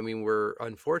point. I mean, we're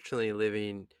unfortunately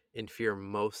living in fear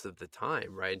most of the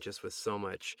time, right? Just with so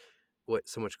much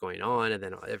going on, and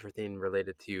then everything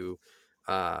related to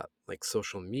like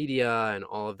social media and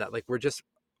all of that. Like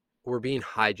we're being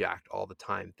hijacked all the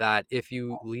time. That if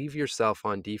you leave yourself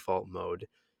on default mode,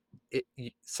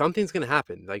 something's going to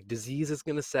happen. Like disease is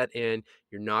going to set in.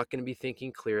 You're not going to be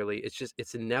thinking clearly.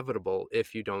 It's inevitable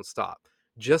if you don't stop.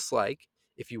 Just like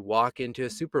if you walk into a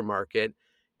supermarket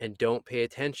and don't pay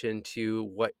attention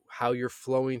to how you're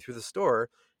flowing through the store,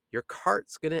 your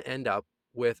cart's going to end up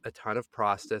with a ton of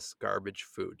processed garbage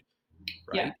food,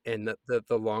 Yeah. right? And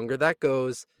the longer that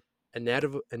goes,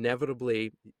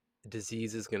 inevitably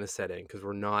disease is going to set in, because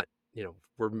we're not,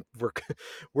 we're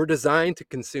we're designed to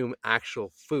consume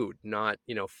actual food, not,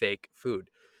 fake food.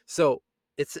 So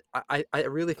I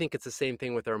really think it's the same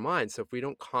thing with our minds. So if we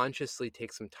don't consciously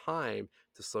take some time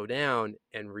to slow down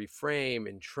and reframe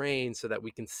and train so that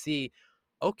we can see,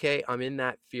 okay, I'm in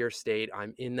that fear state,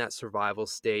 I'm in that survival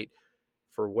state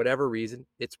for whatever reason.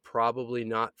 It's probably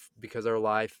not because our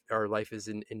life is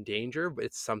in danger, but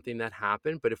it's something that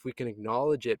happened. But if we can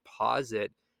acknowledge it, pause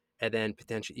it, and then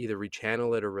potentially either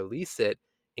rechannel it or release it,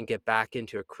 and get back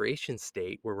into a creation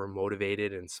state where we're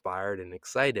motivated, inspired, and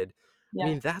excited, I Yeah.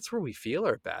 mean, that's where we feel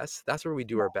our best. That's where we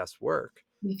do our best work,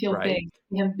 We feel right? big.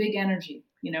 We have big energy,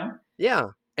 you know?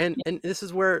 Yeah. And Yeah. and this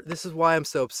is why I'm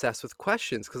so obsessed with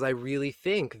questions, because I really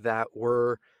think that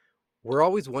we're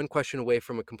always one question away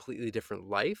from a completely different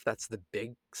life. That's the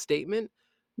big statement.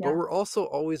 But Yeah. we're also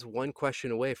always one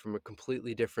question away from a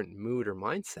completely different mood or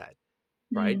mindset,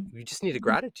 right? Mm. You just need a Mhm.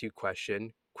 gratitude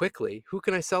question quickly. Who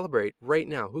can I celebrate right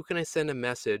now? Who can I send a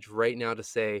message right now to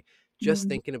say, just Mm.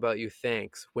 thinking about you,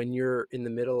 thanks, when you're in the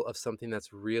middle of something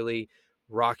that's really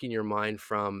rocking your mind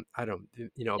from, I don't,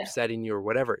 Yeah. upsetting you or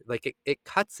whatever. Like it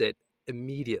cuts it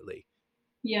immediately.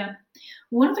 Yeah.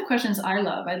 One of the questions I'd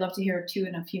love to hear too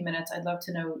in a few minutes. I'd love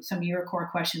to know some of your core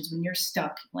questions when you're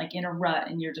stuck like in a rut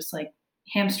and you're just like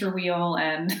hamster wheel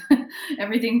and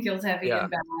everything feels heavy Yeah. and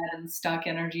bad and stuck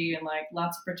energy and like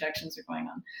lots of projections are going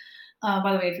on.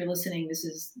 By the way, if you're listening, this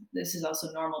is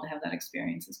also normal to have that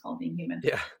experience. It's called being human.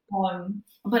 Yeah.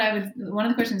 But I would one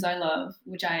of the questions I love,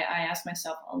 which I ask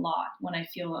myself a lot when I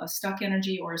feel a stuck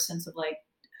energy or a sense of like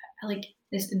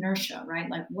this inertia, right?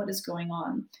 Like what is going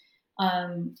on?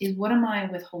 Is what am I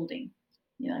withholding?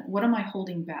 You know, like what am I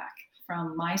holding back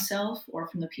from myself or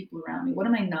from the people around me? What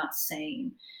am I not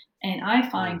saying? And I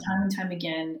find Mm, time and time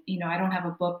again, I don't have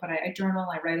a book, but I journal,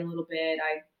 I write a little bit,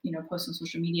 I, post on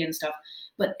social media and stuff.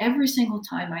 But every single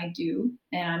time I do,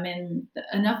 and I'm in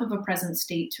enough of a present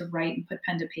state to write and put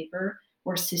pen to paper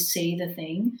or to say the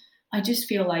thing, I just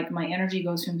feel like my energy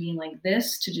goes from being like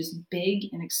this to just big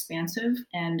and expansive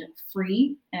and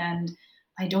free. And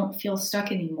I don't feel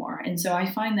stuck anymore. And so I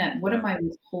find that what yeah. am I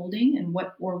withholding and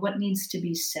what needs to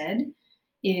be said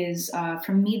is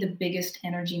for me the biggest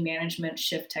energy management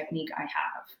shift technique I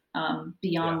have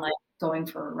beyond Yeah. like going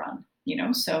for a run.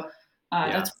 So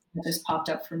Yeah. that's what just popped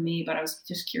up for me. But I was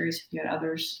just curious if you had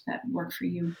others that work for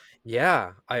you.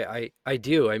 Yeah, I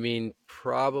do. I mean,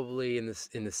 probably in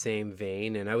the same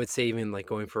vein, and I would say even like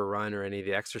going for a run or any of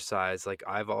the exercise, like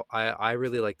I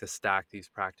really like to stack these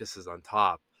practices on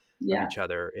top of Yeah. each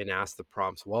other and ask the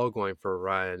prompts while going for a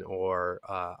run. Or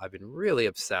I've been really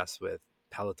obsessed with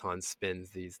Peloton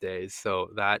spins these days,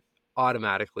 so that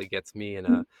automatically gets me in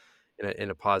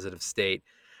a positive state.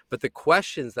 But the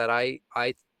questions that I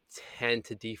tend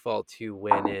to default to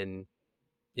when in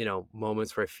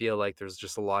moments where I feel like there's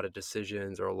just a lot of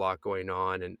decisions or a lot going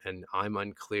on, and I'm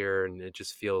unclear and it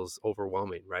just feels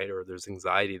overwhelming, right? Or there's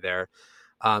anxiety there.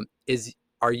 Is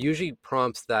Are usually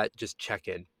prompts that just check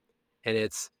in, and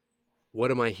it's,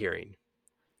 what am I hearing?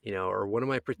 Or what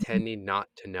am I pretending not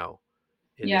to know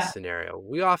in this Yeah. scenario?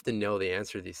 We often know the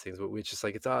answer to these things, but we just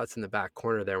like, it's in the back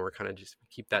corner there, and we're kind of just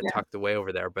keep that Yeah. tucked away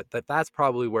over there. But that's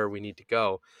probably where we need to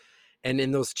go. And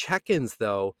in those check-ins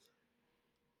though,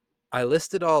 I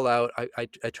list it all out. I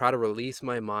try to release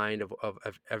my mind of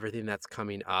everything that's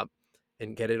coming up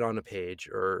and get it on a page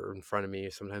or in front of me.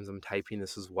 Sometimes I'm typing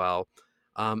this as well.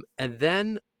 And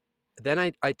then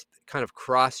I kind of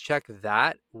cross check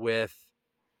that with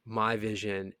my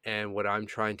vision and what I'm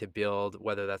trying to build,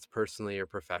 whether that's personally or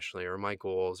professionally or my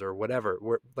goals or whatever.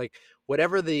 Like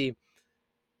whatever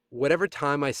whatever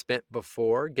time I spent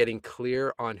before getting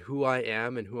clear on who I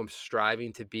am and who I'm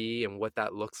striving to be and what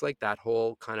that looks like, that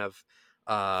whole kind of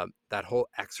that whole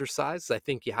exercise. I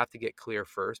think you have to get clear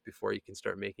first before you can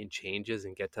start making changes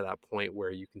and get to that point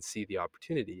where you can see the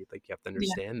opportunity. Like you have to Yeah.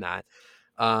 understand that.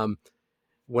 Um,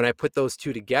 when I put those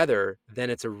two together, then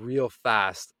it's a real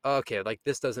fast, okay, like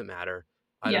this doesn't matter.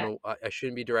 I don't Yeah. know. I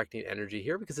shouldn't be directing energy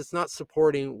here because it's not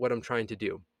supporting what I'm trying to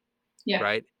do, Yeah.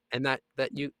 right? And that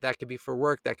could be for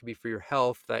work, that could be for your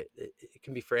health, that it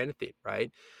can be for anything,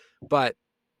 right? But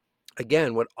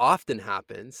again, what often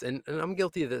happens, and I'm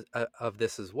guilty of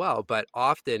this as well, but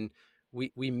often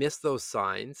we miss those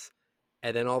signs,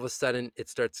 and then all of a sudden it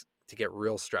starts to get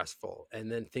real stressful, and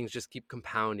then things just keep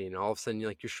compounding. And all of a sudden,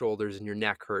 like your shoulders and your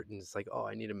neck hurt, and it's like, oh,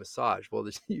 I need a massage. Well,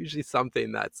 there's usually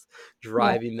something that's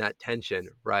Yeah. driving that tension,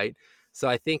 right? So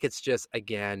I think it's just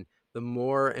again, the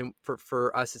more, and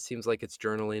for us, it seems like it's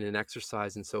journaling and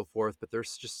exercise and so forth, but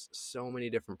there's just so many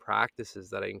different practices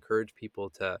that I encourage people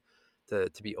to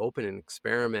be open and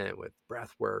experiment with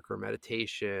breath work or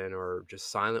meditation or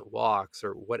just silent walks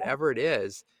or whatever it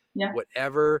is, Yeah.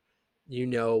 whatever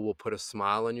will put a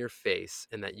smile on your face,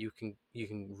 and that you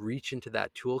can reach into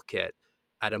that toolkit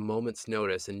at a moment's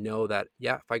notice and know that,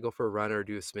 yeah, if I go for a run or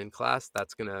do a spin class,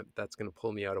 that's gonna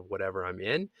pull me out of whatever I'm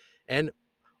in. And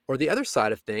or the other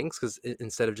side of things, because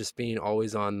instead of just being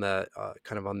always on the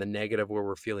kind of on the negative where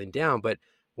we're feeling down, but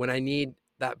when I need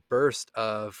that burst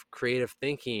of creative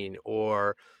thinking,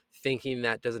 or thinking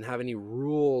that doesn't have any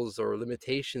rules or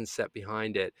limitations set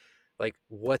behind it, like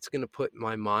what's going to put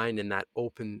my mind in that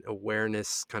open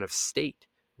awareness kind of state,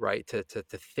 right? To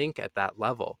think at that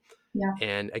level. Yeah.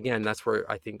 And again, that's where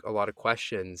I think a lot of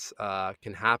questions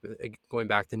can happen. Going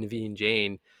back to Naveen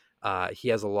Jain, he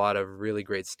has a lot of really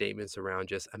great statements around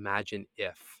just imagine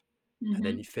if, and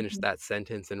then you finish Hmm. that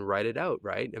sentence and write it out,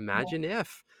 right? Yeah. Imagine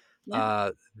if Yeah.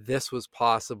 this was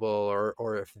possible,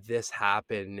 or if this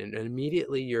happened, and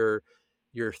immediately you're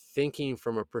thinking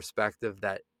from a perspective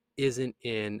that isn't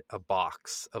in a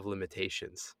box of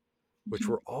limitations, which Mhm.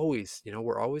 we're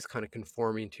always kind of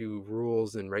conforming to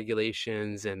rules and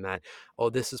regulations, and that, oh,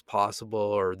 this is possible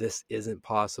or this isn't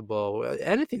possible.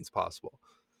 Anything's possible,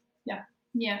 Yeah.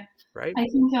 Yeah. right? I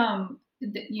think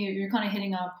you're kind of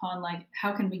hitting upon like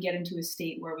how can we get into a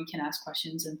state where we can ask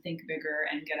questions and think bigger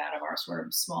and get out of our sort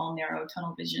of small, narrow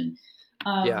tunnel vision.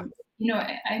 Yeah.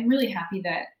 I'm really happy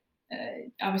that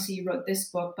obviously you wrote this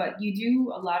book, but you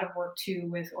do a lot of work too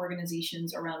with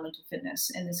organizations around mental fitness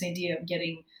and this idea of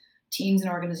getting teams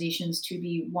and organizations to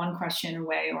be one question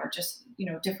away or just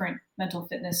different mental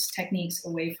fitness techniques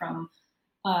away from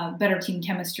better team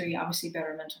chemistry, obviously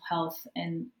better mental health,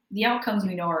 and the outcomes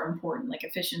we know are important, like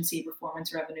efficiency,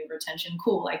 performance, revenue, retention.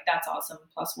 Cool, like that's awesome,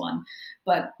 plus one.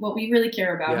 But what we really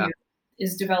care about Yeah. here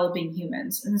is developing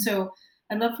humans. And so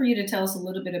I'd love for you to tell us a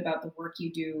little bit about the work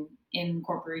you do in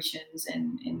corporations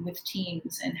and with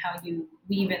teams and how you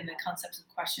weave in the concepts of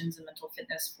questions and mental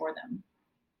fitness for them.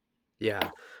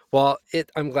 Yeah. Well,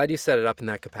 I'm glad you set it up in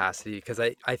that capacity, because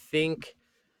I think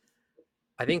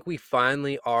we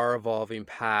finally are evolving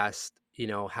past,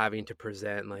 having to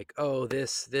present like, oh,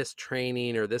 this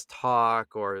training or this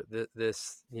talk or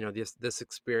this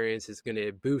experience is going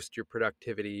to boost your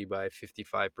productivity by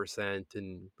 55%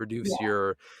 and reduce Yeah,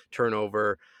 your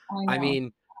turnover. I I know.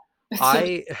 mean, It's so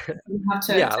I you have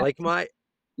yeah, to like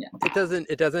yeah,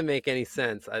 it doesn't make any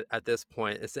sense at this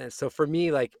point. So for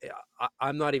me, like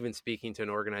I'm not even speaking to an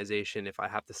organization if I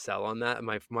have to sell on that.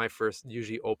 My first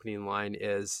usually opening line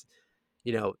is,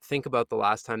 think about the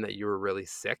last time that you were really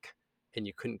sick and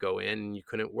you couldn't go in and you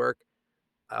couldn't work,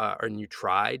 and you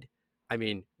tried. I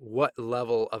mean, what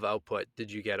level of output did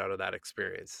you get out of that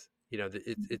experience?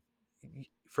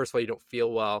 First of all, you don't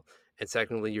feel well. And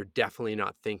secondly, you're definitely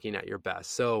not thinking at your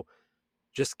best. So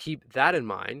just keep that in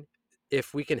mind.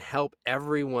 If we can help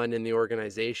everyone in the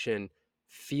organization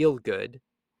feel good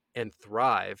and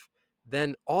thrive,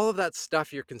 then all of that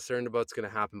stuff you're concerned about is going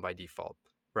to happen by default,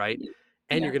 right?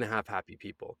 And you're yeah, going to have happy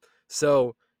people.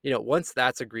 So, once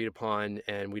that's agreed upon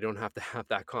and we don't have to have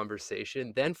that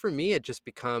conversation, then for me, it just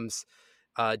becomes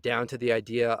down to the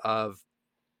idea of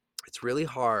it's really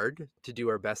hard to do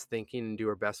our best thinking and do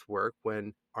our best work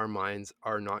when our minds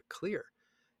are not clear.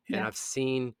 And yeah, I've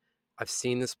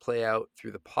seen this play out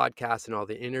through the podcast and all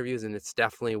the interviews, and it's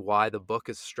definitely why the book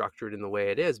is structured in the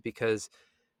way it is, because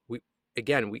we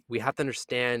again we have to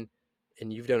understand,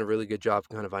 and you've done a really good job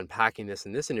kind of unpacking this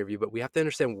in this interview, but we have to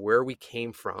understand where we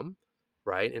came from,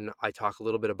 right? And I talk a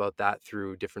little bit about that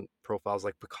through different profiles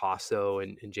like Picasso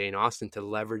and Jane Austen, to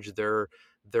leverage their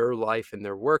life and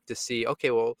their work to see,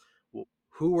 okay, well,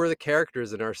 who were the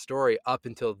characters in our story up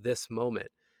until this moment?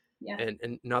 yeah,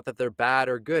 And not that they're bad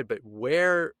or good, but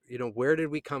where did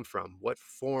we come from, what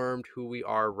formed who we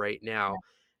are right now?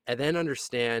 And then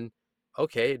understand,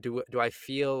 okay, do I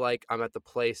feel like I'm at the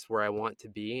place where I want to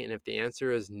be? And if the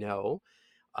answer is no,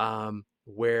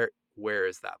 where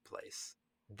is that place?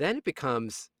 Then it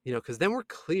becomes, because then we're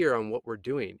clear on what we're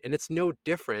doing, and it's no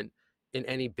different in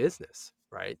any business,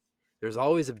 right? There's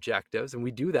always objectives, and we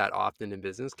do that often in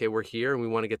business. Okay, we're here and we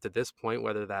want to get to this point,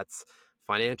 whether that's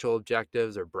financial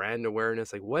objectives or brand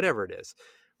awareness, like whatever it is,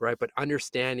 right? But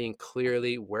understanding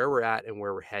clearly where we're at and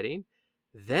where we're heading,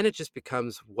 then it just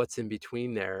becomes what's in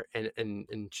between there.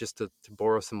 And just to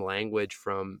borrow some language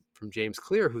from James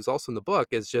Clear, who's also in the book,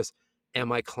 is just,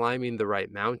 am I climbing the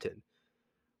right mountain?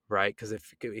 Right? Because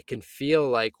if it can feel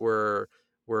like we're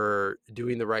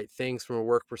doing the right things from a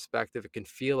work perspective, it can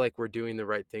feel like we're doing the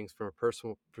right things from a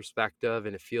personal perspective,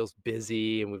 and it feels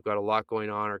busy and we've got a lot going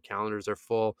on, our calendars are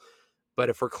full. But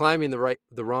if we're climbing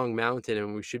the wrong mountain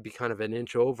and we should be kind of an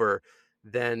inch over,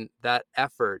 then that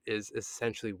effort is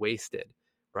essentially wasted,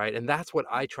 right? And that's what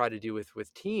I try to do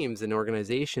with teams and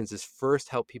organizations, is first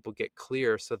help people get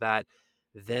clear so that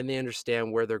then they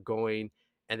understand where they're going,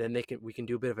 and then we can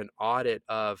do a bit of an audit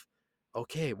of,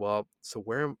 okay, well, so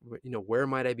where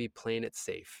might I be playing it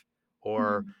safe,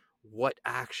 or Mhm. what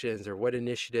actions or what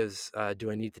initiatives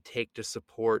do I need to take to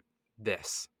support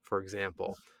this, for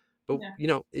example. But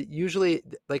Yeah. it usually,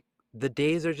 like, the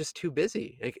days are just too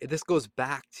busy. Like, this goes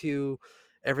back to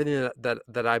everything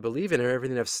that I believe in, or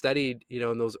everything I've studied,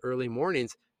 in those early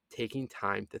mornings, taking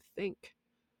time to think.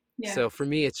 Yeah. So for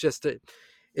me, it's just it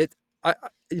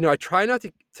I try not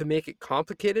to make it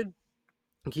complicated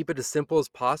and keep it as simple as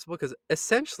possible, because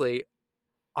essentially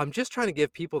I'm just trying to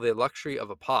give people the luxury of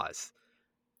a pause,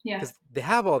 Yeah. because they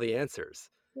have all the answers,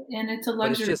 And it's a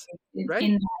but it's luxury just right.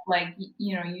 in that, like,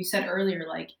 you said earlier,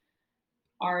 like,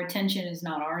 our attention is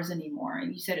not ours anymore.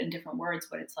 And you said it in different words,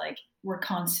 but it's like we're Yeah,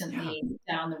 constantly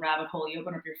down the rabbit hole. You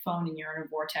open up your phone and you're in a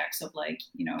vortex of, like,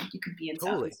 you could be in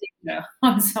totally, Southeast Asia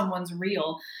on someone's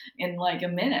reel in like a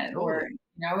minute, or,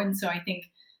 totally. and so I think,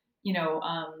 you know,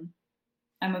 um,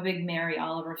 I'm a big Mary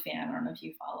Oliver fan. I don't know if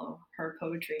you follow her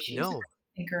poetry. She's a No.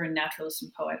 thinker and naturalist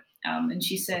and poet. And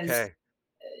she says, Okay.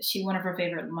 one of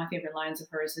my favorite lines of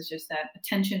hers is just that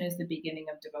attention is the beginning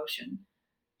of devotion,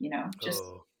 just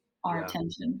Oh, our yeah.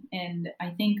 attention. And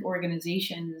I think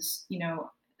organizations,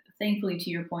 thankfully to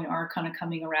your point, are kind of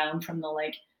coming around from the,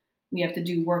 like, we have to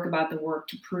do work about the work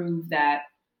to prove that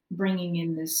bringing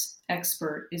in this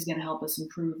expert is going to help us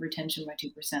improve retention by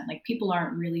 2%. Like, people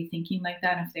aren't really thinking like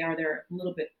that. If they are, they're a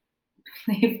little bit,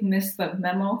 they've missed the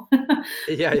memo.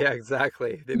 Yeah, yeah,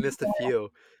 exactly. They missed a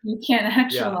few. You can't Yeah,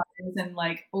 actualize and,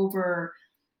 like, over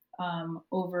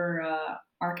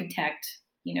architect,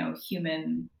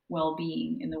 human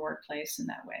well-being in the workplace in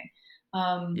that way.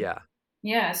 Um, yeah.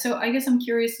 yeah, so I guess I'm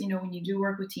curious, when you do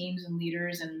work with teams and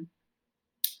leaders, and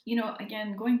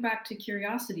again, going back to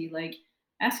curiosity, like,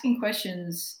 asking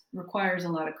questions requires a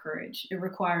lot of courage. It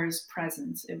requires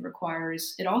presence.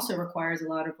 It also requires a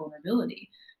lot of vulnerability,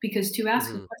 because to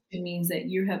ask a Mhm. question means that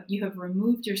you have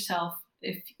removed yourself,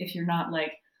 if you're not,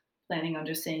 like, planning on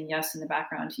just saying yes in the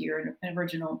background to your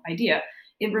original idea.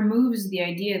 It removes the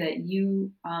idea that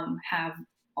you have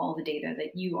all the data,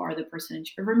 that you are the person.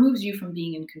 It removes you from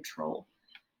being in control.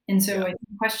 And so I Yeah.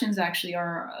 think questions actually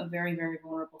are a very, very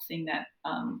vulnerable thing that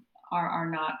are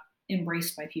not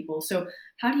embraced by people. So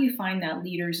how do you find that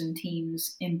leaders and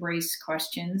teams embrace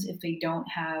questions if they don't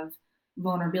have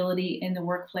vulnerability in the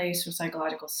workplace or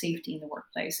psychological safety in the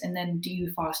workplace? And then do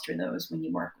you foster those when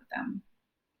you work with them?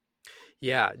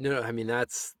 Yeah, no, I mean,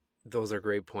 those are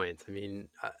great points. I mean,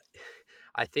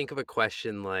 I think of a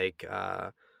question like,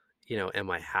 am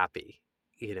I happy?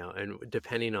 And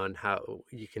depending on how,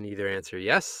 you can either answer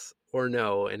yes or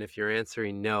no. And if you're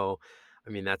answering no, I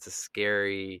mean,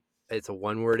 it's a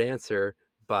one-word answer,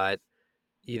 but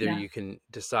either Yeah. you can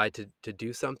decide to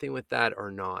do something with that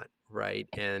or not, right?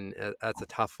 And that's a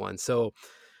tough one. So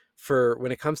for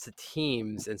when it comes to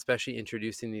teams, and especially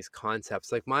introducing these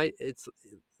concepts, like it's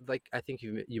like, I think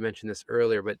you mentioned this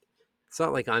earlier, but it's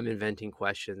not like I'm inventing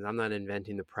questions. I'm not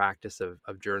inventing the practice of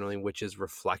journaling, which is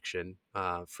reflection.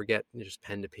 Forget just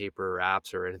pen to paper or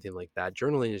apps or anything like that.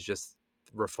 Journaling is just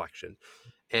reflection.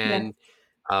 Yeah.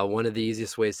 And one of the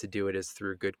easiest ways to do it is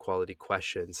through good quality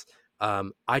questions.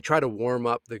 I try to warm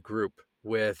up the group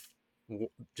with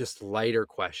just lighter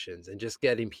questions, and just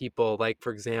getting people, like,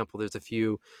 for example, there's a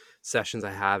few sessions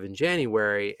I have in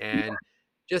January, and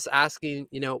just asking,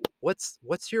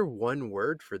 what's your one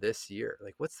word for this year?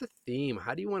 Like, what's the theme?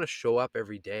 How do you want to show up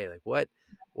every day? Like,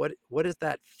 what is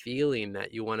that feeling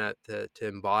that you want to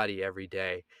embody every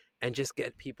day? And just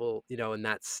get people, in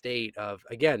that state of,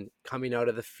 again, coming out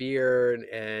of the fear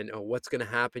and oh, what's going to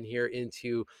happen here,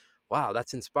 into, wow,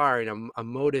 that's inspiring. I'm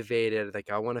motivated. Like,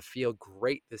 I want to feel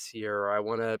great this year, or I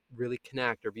want to really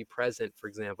connect or be present, for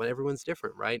example. And everyone's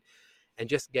different, right? And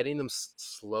just getting them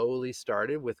slowly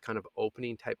started with kind of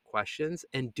opening type questions,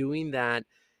 and doing that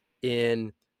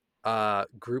in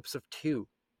groups of two.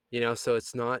 So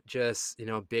it's not just,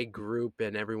 a big group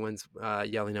and everyone's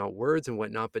yelling out words and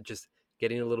whatnot, but just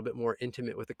getting a little bit more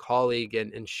intimate with a colleague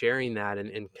and sharing that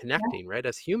and Yeah. connecting, right,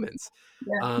 as humans.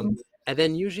 Yeah. Um, and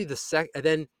then usually and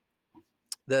then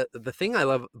the thing I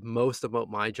love most about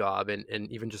my job and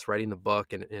even just writing the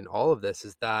book and all of this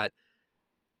is that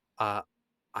uh,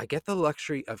 I get the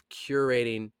luxury of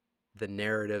curating the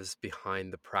narratives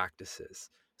behind the practices.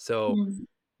 So Mm.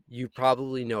 you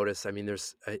probably notice, I mean,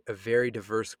 there's a very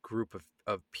diverse group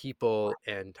of people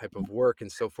and type of work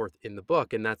and so forth in the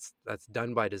book, and that's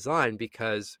done by design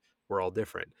because we're all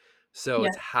different. So Yeah.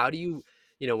 it's how do you,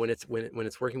 when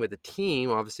it's working with a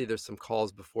team, obviously there's some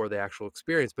calls before the actual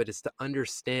experience, but it's to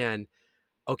understand,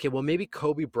 okay, well, maybe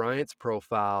Kobe Bryant's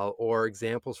profile or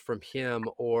examples from him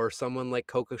or someone like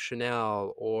Coco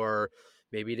Chanel, or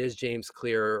maybe it is James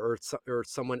Clear or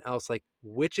someone else. Like,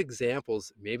 which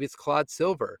examples? Maybe it's Claude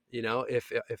Silver.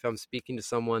 If I'm speaking to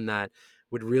someone that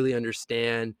would really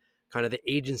understand kind of the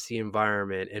agency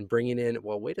environment and bringing in,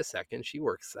 well, wait a second, she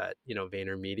works at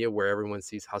VaynerMedia where everyone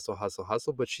sees hustle, hustle,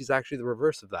 hustle, but she's actually the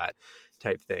reverse of that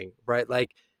type thing, right?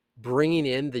 Like, bringing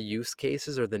in the use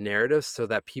cases or the narratives so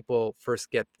that people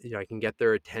first get, I can get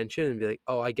their attention and be like,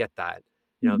 oh, I get that.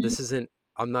 Hmm. This isn't,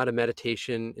 I'm not a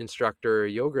meditation instructor or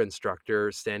yoga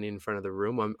instructor standing in front of the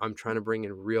room. I'm trying to bring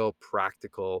in real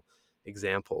practical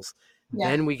examples. Yeah.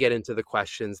 Then we get into the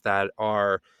questions that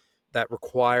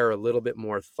require a little bit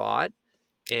more thought.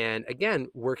 And again,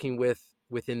 working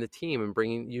within the team and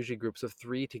bringing usually groups of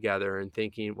 3 together and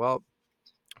thinking, well,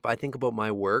 if I think about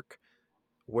my work,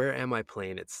 where am I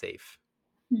playing it safe?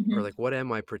 Or Hmm. like, what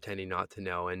am I pretending not to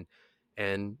know? And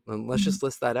let's Hmm. just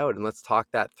list that out and let's talk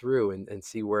that through and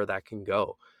see where that can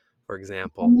go, for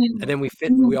example. And Pretending-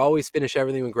 then we always finish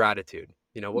everything with gratitude.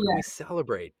 What can Yeah. we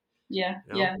celebrate? Yeah,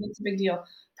 you know yeah, that's a big deal.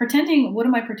 Pretending, what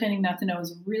am I pretending not to know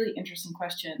is a really interesting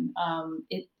question.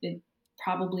 It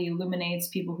probably illuminates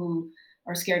people who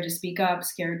are scared to speak up,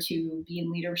 scared to be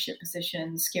in leadership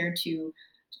positions, scared to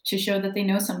show that they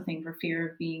know something for fear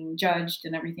of being judged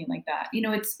and everything like that.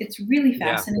 It's really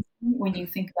yeah, fascinating when you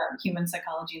think about human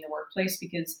psychology in the workplace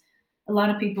because a lot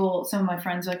of people, some of my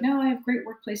friends are like, no, I have great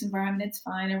workplace environment, it's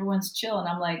fine, everyone's chill. And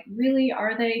I'm like, really,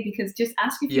 are they? Because just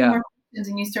ask a few yeah, more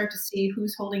and you start to see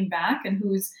who's holding back and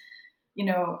who's,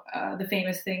 the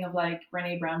famous thing of like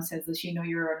Brene Brown says this,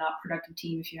 you're a not productive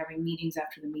team if you're having meetings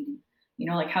after the meeting,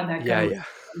 like how'd that yeah, go? yeah.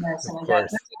 And that's Of something like that.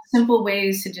 course. There's simple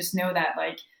ways to just know that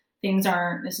like things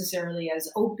aren't necessarily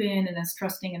as open and as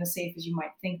trusting and as safe as you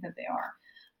might think that they are.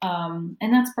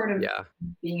 And that's part of Yeah.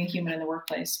 being a human in the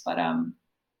workplace. But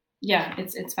yeah,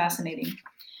 it's fascinating.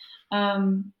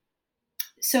 Um,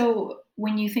 so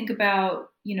when you think about,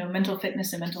 mental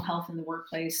fitness and mental health in the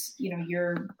workplace,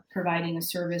 you're providing a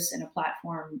service and a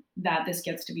platform that this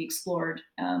gets to be explored.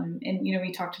 And,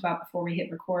 we talked about before we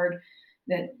hit record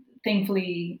that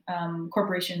thankfully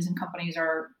corporations and companies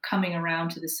are coming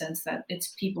around to the sense that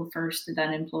it's people first,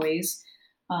 then employees.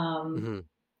 Um, Hmm.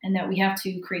 and that we have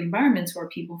to create environments where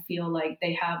people feel like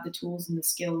they have the tools and the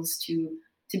skills to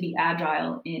be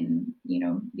agile in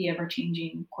the ever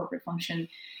changing corporate function.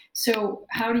 So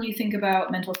how do you think about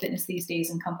mental fitness these days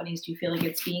in companies? Do you feel like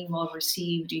it's being well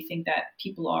received? Do you think that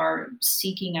people are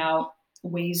seeking out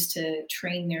ways to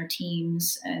train their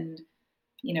teams? And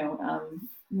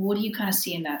what do you kind of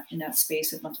see in that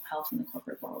space of mental health in the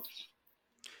corporate world?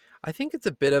 I think it's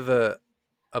a bit of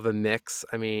a mix.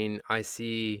 I mean, I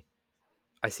see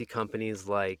companies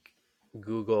like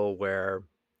Google where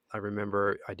I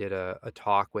remember I did a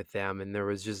talk with them and there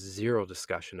was just zero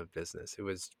discussion of business. It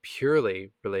was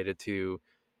purely related to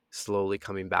slowly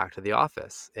coming back to the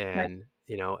office Right. and,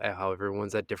 how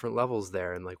everyone's at different levels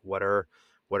there and like what are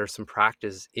some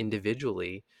practices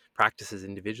individually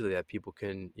that people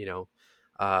can,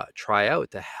 try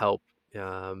out to help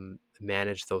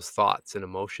manage those thoughts and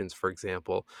emotions, for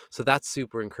example. So that's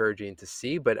super encouraging to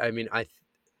see. But I mean,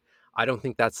 I don't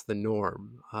think that's the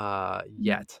norm Mhm.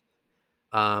 yet.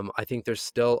 I think there's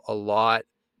still a lot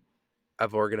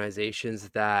of organizations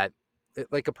that,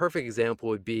 like a perfect example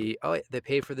would be, oh, they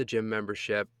pay for the gym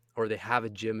membership or they have a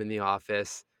gym in the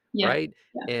office, Yeah. right?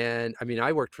 Yeah. And I mean,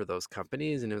 I worked for those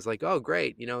companies and it was like, oh,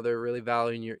 great, they're really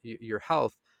valuing your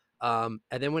health. And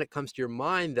then when it comes to your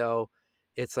mind, though,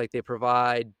 it's like they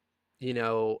provide,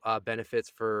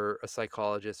 benefits for a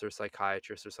psychologist or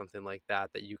psychiatrist or something like that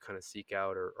you kind of seek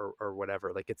out or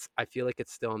whatever. Like I feel like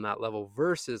it's still on that level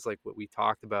versus like what we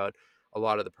talked about, a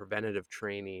lot of the preventative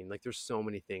training. Like there's so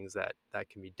many things that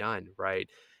can be done, right?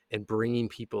 And bringing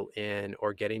people in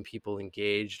or getting people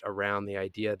engaged around the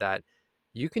idea that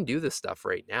you can do this stuff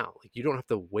right now. Like you don't have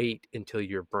to wait until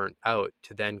you're burnt out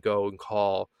to then go and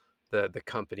call the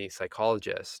company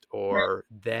psychologist Right. or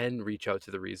then reach out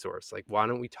to the resource. Like, why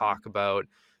don't we talk about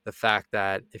the fact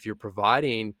that if you're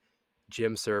providing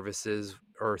gym services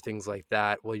or things like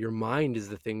that, well, your mind is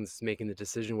the thing that's making the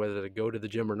decision whether to go to the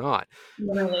gym or not.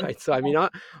 Literally. Right? So, I mean,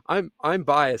 I'm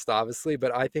biased, obviously,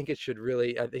 but I think it should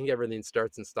really, I think everything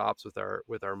starts and stops with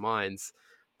our minds.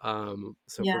 So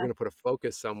if we're Yeah. gonna put a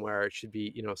focus somewhere, it should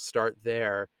be, start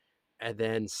there and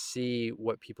then see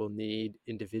what people need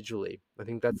individually. I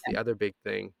think that's the other big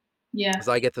thing, Yeah. 'cause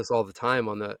I get this all the time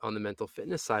on the mental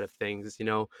fitness side of things,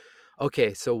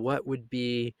 okay, so what would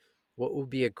be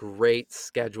a great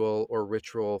schedule or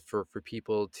ritual for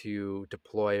people to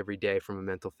deploy every day from a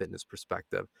mental fitness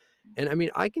perspective? And I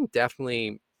mean, I can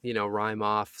definitely, rhyme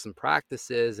off some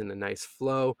practices and a nice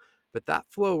flow, but that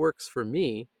flow works for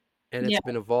me and Yeah. it's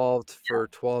been evolved for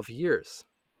 12 years,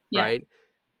 Yeah. right?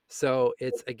 So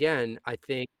it's again, I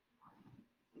think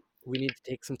we need to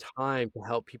take some time to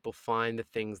help people find the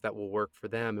things that will work for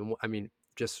them. And I mean,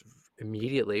 just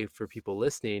immediately for people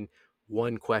listening,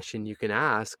 one question you can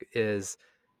ask is,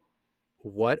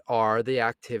 what are the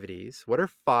activities? What are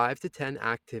 5 to 10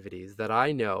 activities that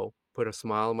I know put a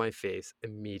smile on my face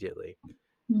immediately?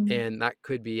 Mm. And that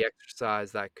could be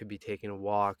exercise, that could be taking a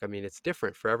walk. I mean, it's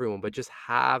different for everyone, but just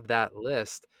have that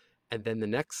list. And then the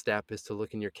next step is to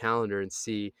look in your calendar and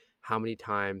see how many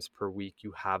times per week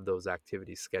you have those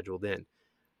activities scheduled in,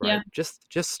 Yeah. right? Just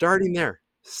starting there,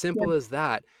 Yeah. simple as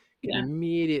that, can Yeah.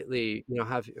 immediately,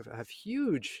 have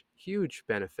huge, huge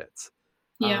benefits.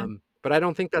 Yeah. But I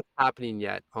don't think that's happening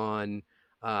yet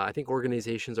I think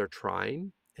organizations are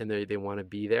trying and they want to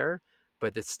be there,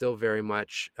 but it's still very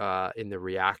much in the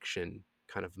reaction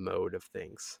kind of mode of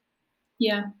things.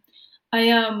 Yeah.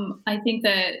 I think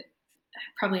that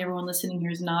probably everyone listening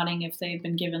here is nodding if they've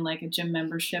been given like a gym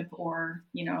membership or,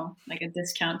 like a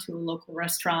discount to a local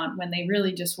restaurant when they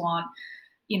really just want,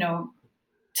 you know,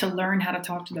 to learn how to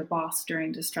talk to their boss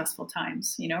during distressful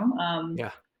times.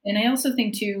 Yeah. And I also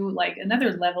think too, like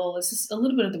another level, this is a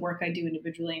little bit of the work I do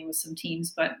individually and with some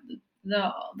teams, but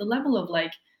the level of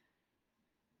like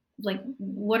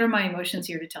what are my emotions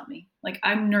here to tell me? Like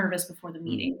I'm nervous before the Mm,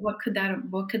 meeting. What could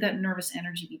that nervous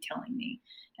energy be telling me?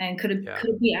 And could it yeah.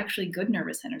 could it be actually good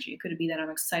nervous energy? Could it be that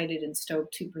I'm excited and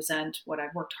stoked to present what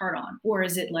I've worked hard on? Or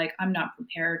is it like I'm not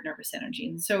prepared nervous energy?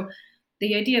 And so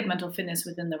the idea of mental fitness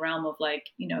within the realm of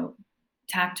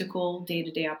tactical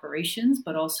day-to-day operations,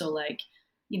 but also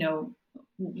you know,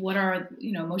 what are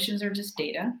emotions are just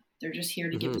data. They're just here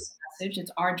to give Hmm. us a message.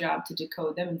 It's our job to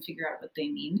decode them and figure out what they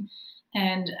mean.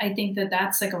 And I think that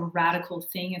that's like a radical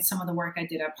thing. And some of the work I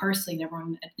did at Parsley, and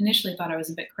everyone initially thought I was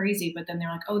a bit crazy, but then they're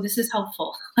like, "Oh, this is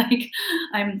helpful." Like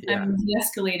Yeah. I'm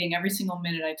de-escalating every single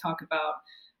minute I talk about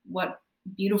what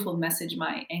beautiful message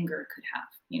my anger could have.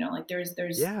 Like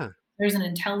Yeah. there's an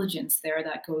intelligence there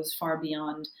that goes far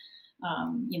beyond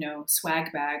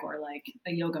swag bag or like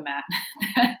a yoga mat.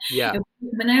 Yeah.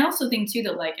 But I also think too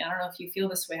that like I don't know if you feel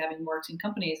this way having worked in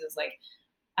companies is like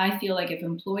I feel like if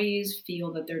employees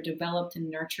feel that they're developed and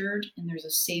nurtured and there's a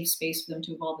safe space for them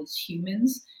to evolve as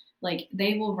humans, like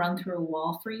they will run through a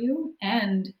wall for you.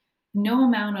 And no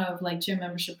amount of like gym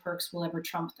membership perks will ever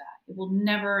trump that. It will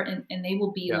never, and they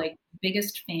will be Yeah. like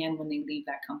biggest fan when they leave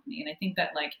that company. And I think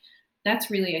that like that's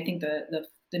really, I think the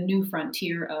new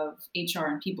frontier of HR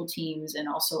and people teams and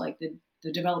also like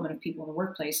the development of people in the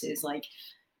workplace is like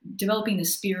developing the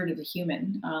spirit of the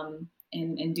human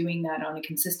and doing that on a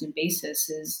consistent basis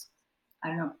is I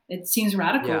don't know, it seems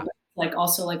radical, Yeah. but like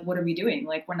also like what are we doing?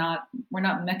 Like we're not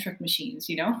metric machines.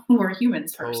 We're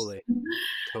humans first. Totally.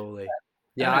 Totally. I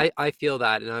Yeah, don't know. I feel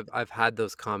that, and I've had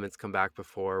those comments come back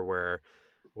before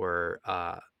where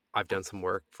I've done some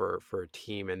work for a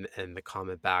team, and the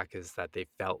comment back is that they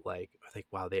felt like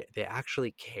wow, they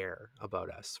actually care about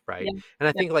us, right? Yeah. And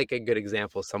I Yeah. think like a good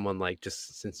example, someone like,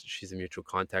 just since she's a mutual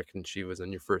contact and she was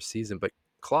on your first season, but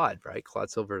Claude, right? Claude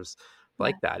Silver's Yeah.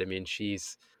 like that. I mean,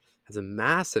 she's has a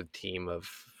massive team of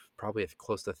probably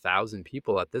close to 1,000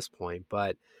 people at this point,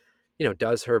 but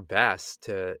does her best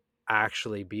to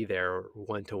actually be there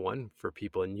one to one for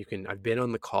people. And I've been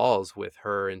on the calls with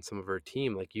her and some of her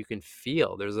team. Like you can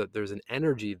feel there's an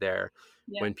energy there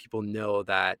Yeah. when people know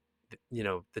that,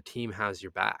 the team has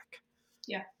your back,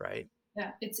 Yeah. right?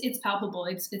 Yeah. It's palpable.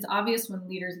 It's obvious when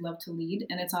leaders love to lead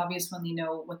and it's obvious when they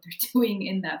know what they're doing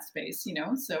in that space.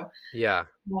 So Yeah,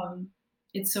 um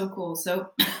it's so cool.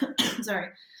 So sorry,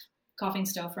 coughing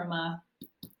still from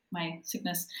my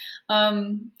sickness.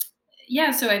 Um,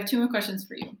 yeah, so I have two more questions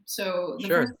for you. So the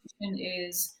first sure. question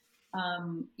is,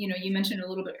 you mentioned a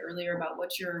little bit earlier about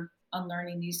what you're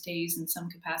unlearning these days in some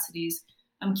capacities.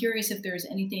 I'm curious if there's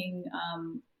anything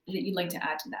that you'd like to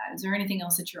add to that. Is there anything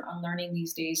else that you're unlearning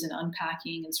these days and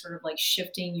unpacking and sort of like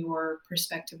shifting your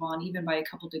perspective on, even by a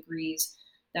couple degrees,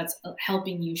 that's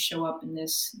helping you show up in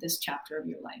this chapter of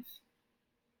your life?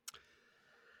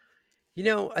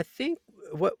 I think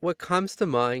what comes to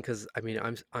mind, because I mean,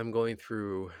 I'm going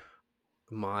through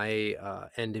my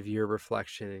end of year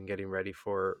reflection and getting ready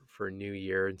for new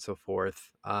year and so forth.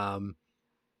 And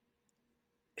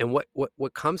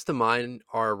what comes to mind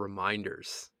are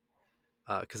reminders,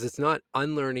 because it's not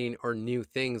unlearning or new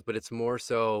things, but it's more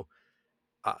so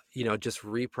just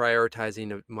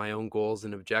reprioritizing of my own goals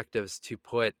and objectives to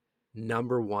put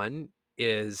number one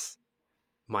is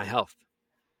my health,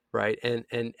 right? And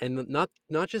not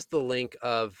just the link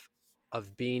of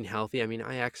being healthy. I mean,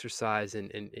 I exercise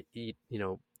and eat,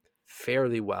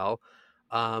 fairly well,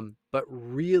 but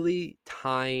really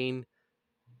tying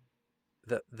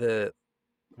the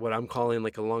what I'm calling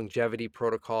like a longevity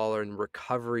protocol or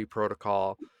recovery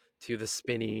protocol to the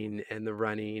spinning and the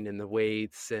running and the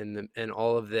weights and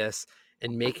all of this,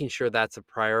 and making sure that's a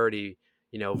priority,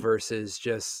 versus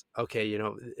just, okay,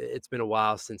 it's been a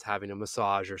while since having a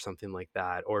massage or something like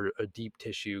that, or a deep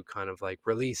tissue kind of like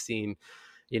releasing,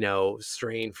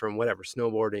 strain from whatever,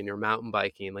 snowboarding or mountain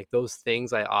biking. Like those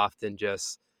things I often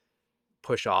just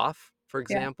push off, for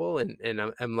Yeah. example, and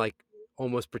I'm like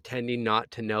almost pretending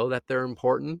not to know that they're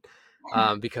important,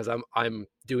 because I'm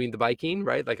doing the biking,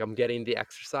 right? Like I'm getting the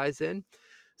exercise in.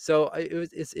 So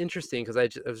it's interesting because I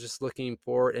was just looking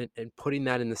for and putting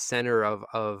that in the center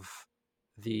of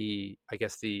the, I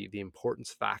guess, the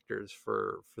importance factors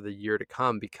for the year to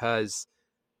come, because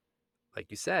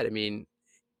like you said, I mean,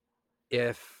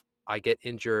 if I get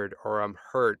injured or I'm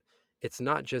hurt, it's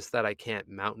not just that I can't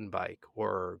mountain bike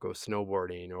or go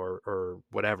snowboarding or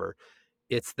whatever.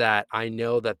 It's that I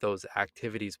know that those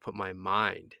activities put my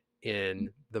mind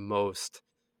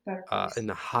Better in place.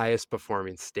 the highest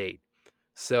performing state.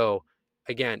 So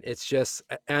again, it's just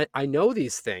I know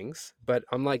these things, but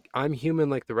I'm human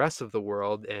like the rest of the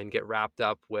world and get wrapped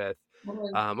up with,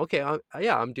 Totally. okay,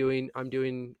 yeah, I'm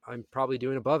probably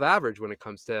doing above average when it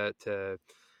comes to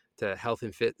health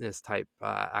and fitness type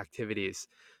activities.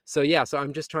 So yeah, so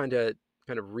I'm just trying to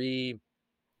kind of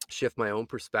shift my own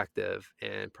perspective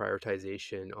and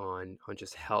prioritization on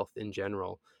just health in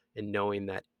general, and knowing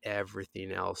that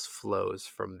everything else flows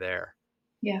from there.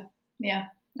 Yeah, yeah,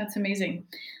 that's amazing.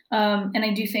 And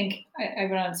I do think I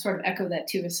want to sort of echo that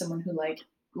too, as someone who like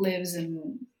lives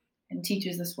and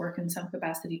teaches this work in some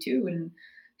capacity too, and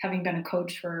having been a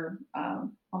coach for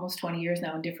almost 20 years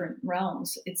now in different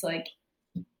realms, it's like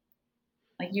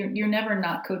you're never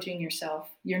not coaching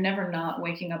yourself. You're never not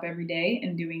waking up every day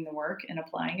and doing the work and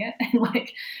applying it. And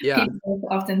like Yeah, people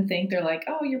often think they're like,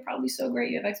 oh, you're probably so great.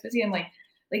 You have expertise. I'm like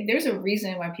there's a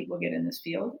reason why people get in this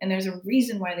field, and there's a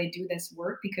reason why they do this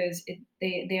work because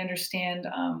they understand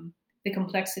the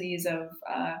complexities of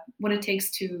what it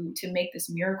takes to make this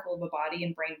miracle of a body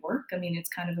and brain work. I mean, it's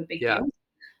kind of a big yeah, deal.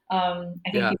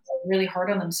 I think yeah, people are really hard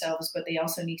on themselves, but they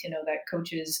also need to know that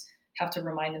coaches have to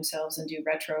remind themselves and do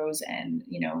retros and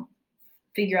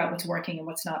figure out what's working and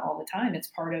what's not all the time. It's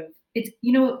part of it's.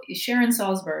 Sharon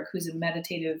Salzberg, who's a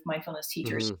meditative mindfulness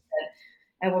teacher, she hmm,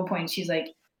 said at one point, she's like,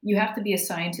 "You have to be a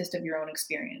scientist of your own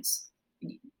experience.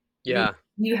 You yeah,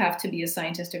 you have to be a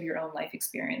scientist of your own life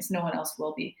experience. No one else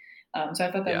will be." So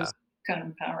I thought that yeah. was kind of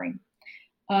empowering.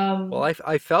 Well, Um,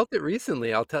 I felt it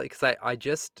recently. I'll tell you, because I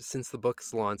just, since the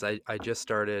book's launched, I just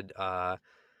started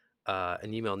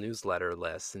an email newsletter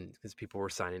list, and because people were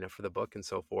signing up for the book and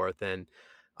so forth, and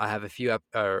I have a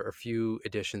few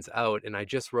editions out, and I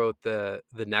just wrote the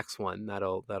next one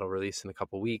that'll release in a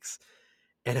couple weeks.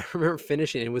 And I remember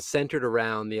finishing, it was centered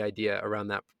around the idea around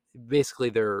that. Basically,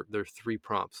 there are three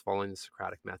prompts following the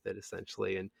Socratic method,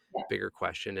 essentially, and yeah, bigger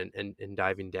question and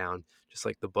diving down, just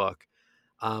like the book.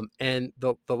 And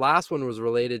the last one was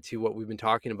related to what we've been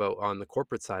talking about on the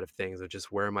corporate side of things, of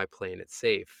just where am I playing it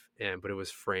safe, but it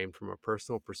was framed from a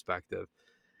personal perspective.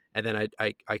 And then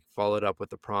I followed up with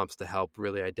the prompts to help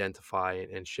really identify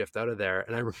and shift out of there.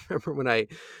 And I remember when I,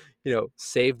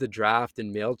 saved the draft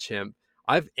in MailChimp,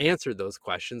 I've answered those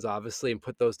questions obviously and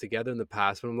put those together in the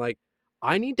past, but I'm like,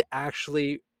 I need to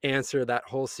actually answer that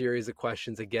whole series of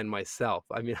questions again myself.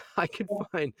 I mean, I could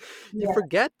find, you yeah,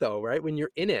 forget though, right? When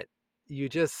you're in it, you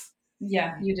just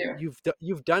yeah. You do.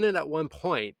 you've done it at one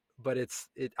point, but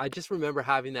I just remember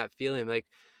having that feeling like,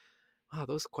 wow,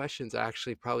 those questions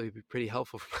actually probably be pretty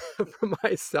helpful for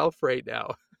myself right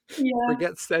now. Yeah,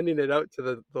 Forget sending it out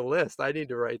to the list. I need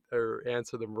to write or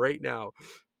answer them right now.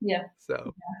 yeah,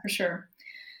 So, for sure.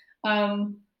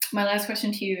 Um, my last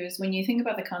question to you is when you think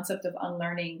about the concept of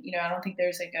unlearning, I don't think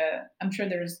there's I'm sure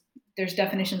there's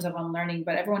definitions of unlearning,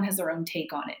 but everyone has their own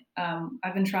take on it.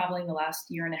 I've been traveling the last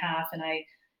year and a half, and I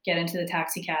get into the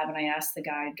taxi cab and I ask the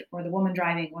guy or the woman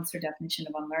driving, what's their definition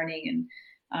of unlearning? And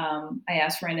I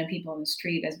ask random people in the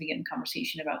street as we get in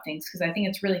conversation about things, because I think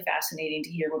it's really fascinating to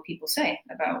hear what people say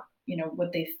about,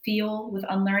 what they feel with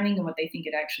unlearning and what they think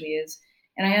it actually is.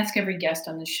 And I ask every guest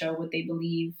on the show what they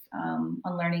believe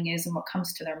unlearning is and what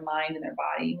comes to their mind and their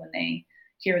body when they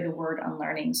hear the word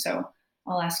unlearning. So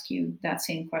I'll ask you that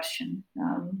same question.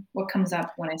 What comes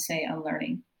up when I say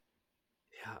unlearning?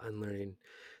 Yeah, unlearning.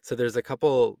 So there's a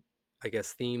couple, I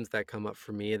guess, themes that come up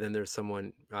for me. And then there's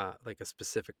someone, like a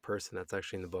specific person that's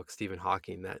actually in the book, Stephen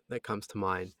Hawking, that comes to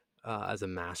mind as a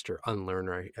master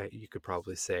unlearner. You could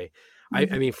probably say. I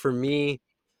Mhm. mean, for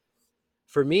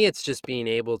me, it's just being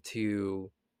able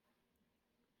to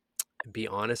be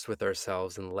honest with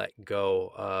ourselves and let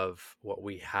go of what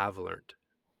we have learned,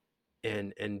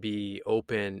 and be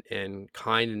open and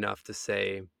kind enough to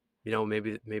say,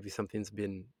 maybe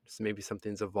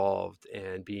something's evolved,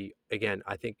 and be, again,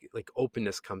 I think, like,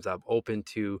 openness comes up, open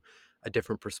to a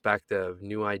different perspective,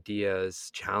 new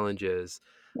ideas, challenges,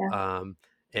 Yeah, um,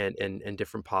 and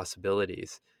different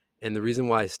possibilities. And the reason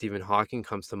why Stephen Hawking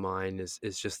comes to mind is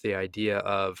just the idea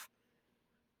of,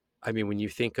 I mean, when you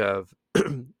think of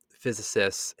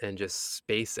physicists and just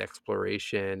space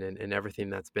exploration, and everything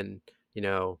that's been,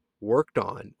 worked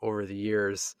on over the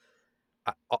years,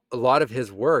 a lot of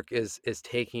his work is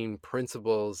taking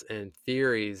principles and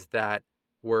theories that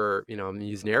were, I'm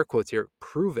using air quotes here,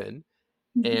 proven,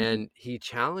 mhm. and he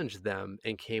challenged them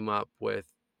and came up with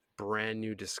brand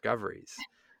new discoveries,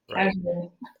 right? Casually.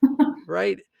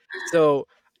 Right. So,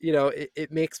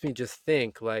 it makes me just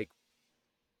think, like,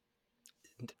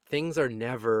 things are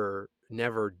never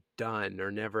done,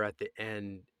 or never at the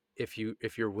end, if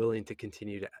you're willing to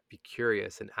continue to be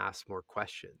curious and ask more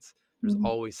questions. There's Mhm.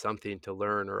 always something to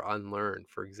learn or unlearn,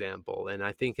 for example. And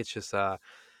I think it's just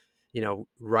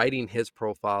writing his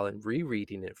profile and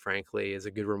rereading it, frankly, is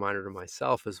a good reminder to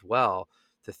myself as well,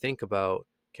 to think about,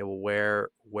 okay, well,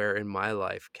 where in my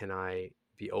life can I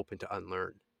be open to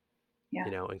unlearn, Yeah,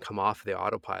 and come off the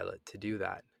autopilot to do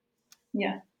that.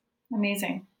 yeah.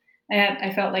 Amazing.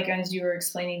 I felt like as you were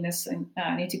explaining this, and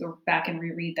I need to go back and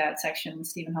reread that section,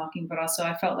 Stephen Hawking, but also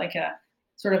I felt like a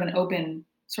sort of an open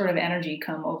sort of energy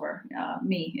come over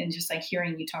me, and just like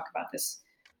hearing you talk about this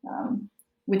um,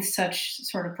 with such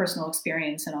sort of personal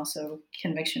experience and also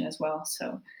conviction as well.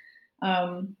 So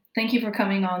thank you for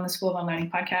coming on the School of Unlearning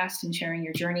podcast and sharing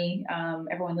your journey.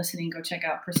 Everyone listening, go check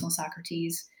out Personal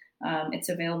Socrates. It's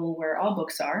available where all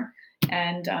books are.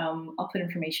 And I'll put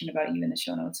information about you in the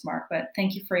show notes, Mark. But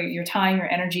thank you for your time, your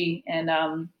energy,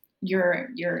 and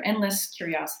your endless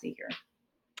curiosity here.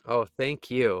 Oh,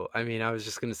 thank you. I mean, I was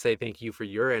just going to say thank you for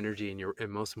your energy,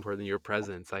 and most importantly, your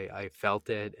presence. I felt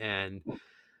it. And,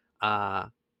 uh,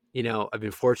 I've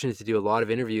been fortunate to do a lot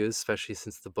of interviews, especially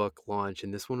since the book launched.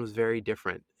 And this one was very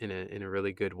different in a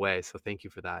really good way. So thank you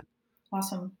for that.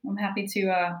 Awesome. I'm happy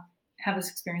to have this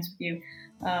experience with you.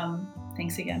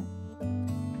 Thanks again.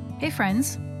 Hey,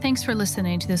 friends. Thanks for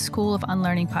listening to the School of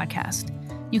Unlearning podcast.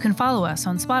 You can follow us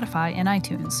on Spotify and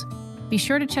iTunes. Be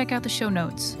sure to check out the show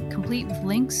notes, complete with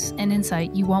links and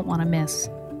insight you won't want to miss.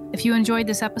 If you enjoyed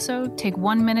this episode, take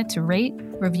 1 minute to rate,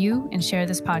 review, and share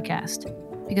this podcast,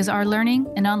 because our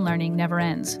learning and unlearning never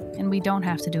ends, and we don't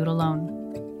have to do it alone.